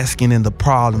basking in the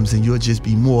problems, and you'll just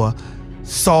be more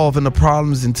solving the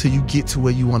problems until you get to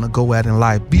where you want to go at in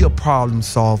life. Be a problem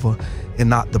solver and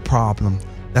not the problem.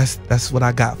 That's what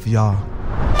I got for y'all.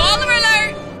 Baller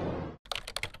Alert!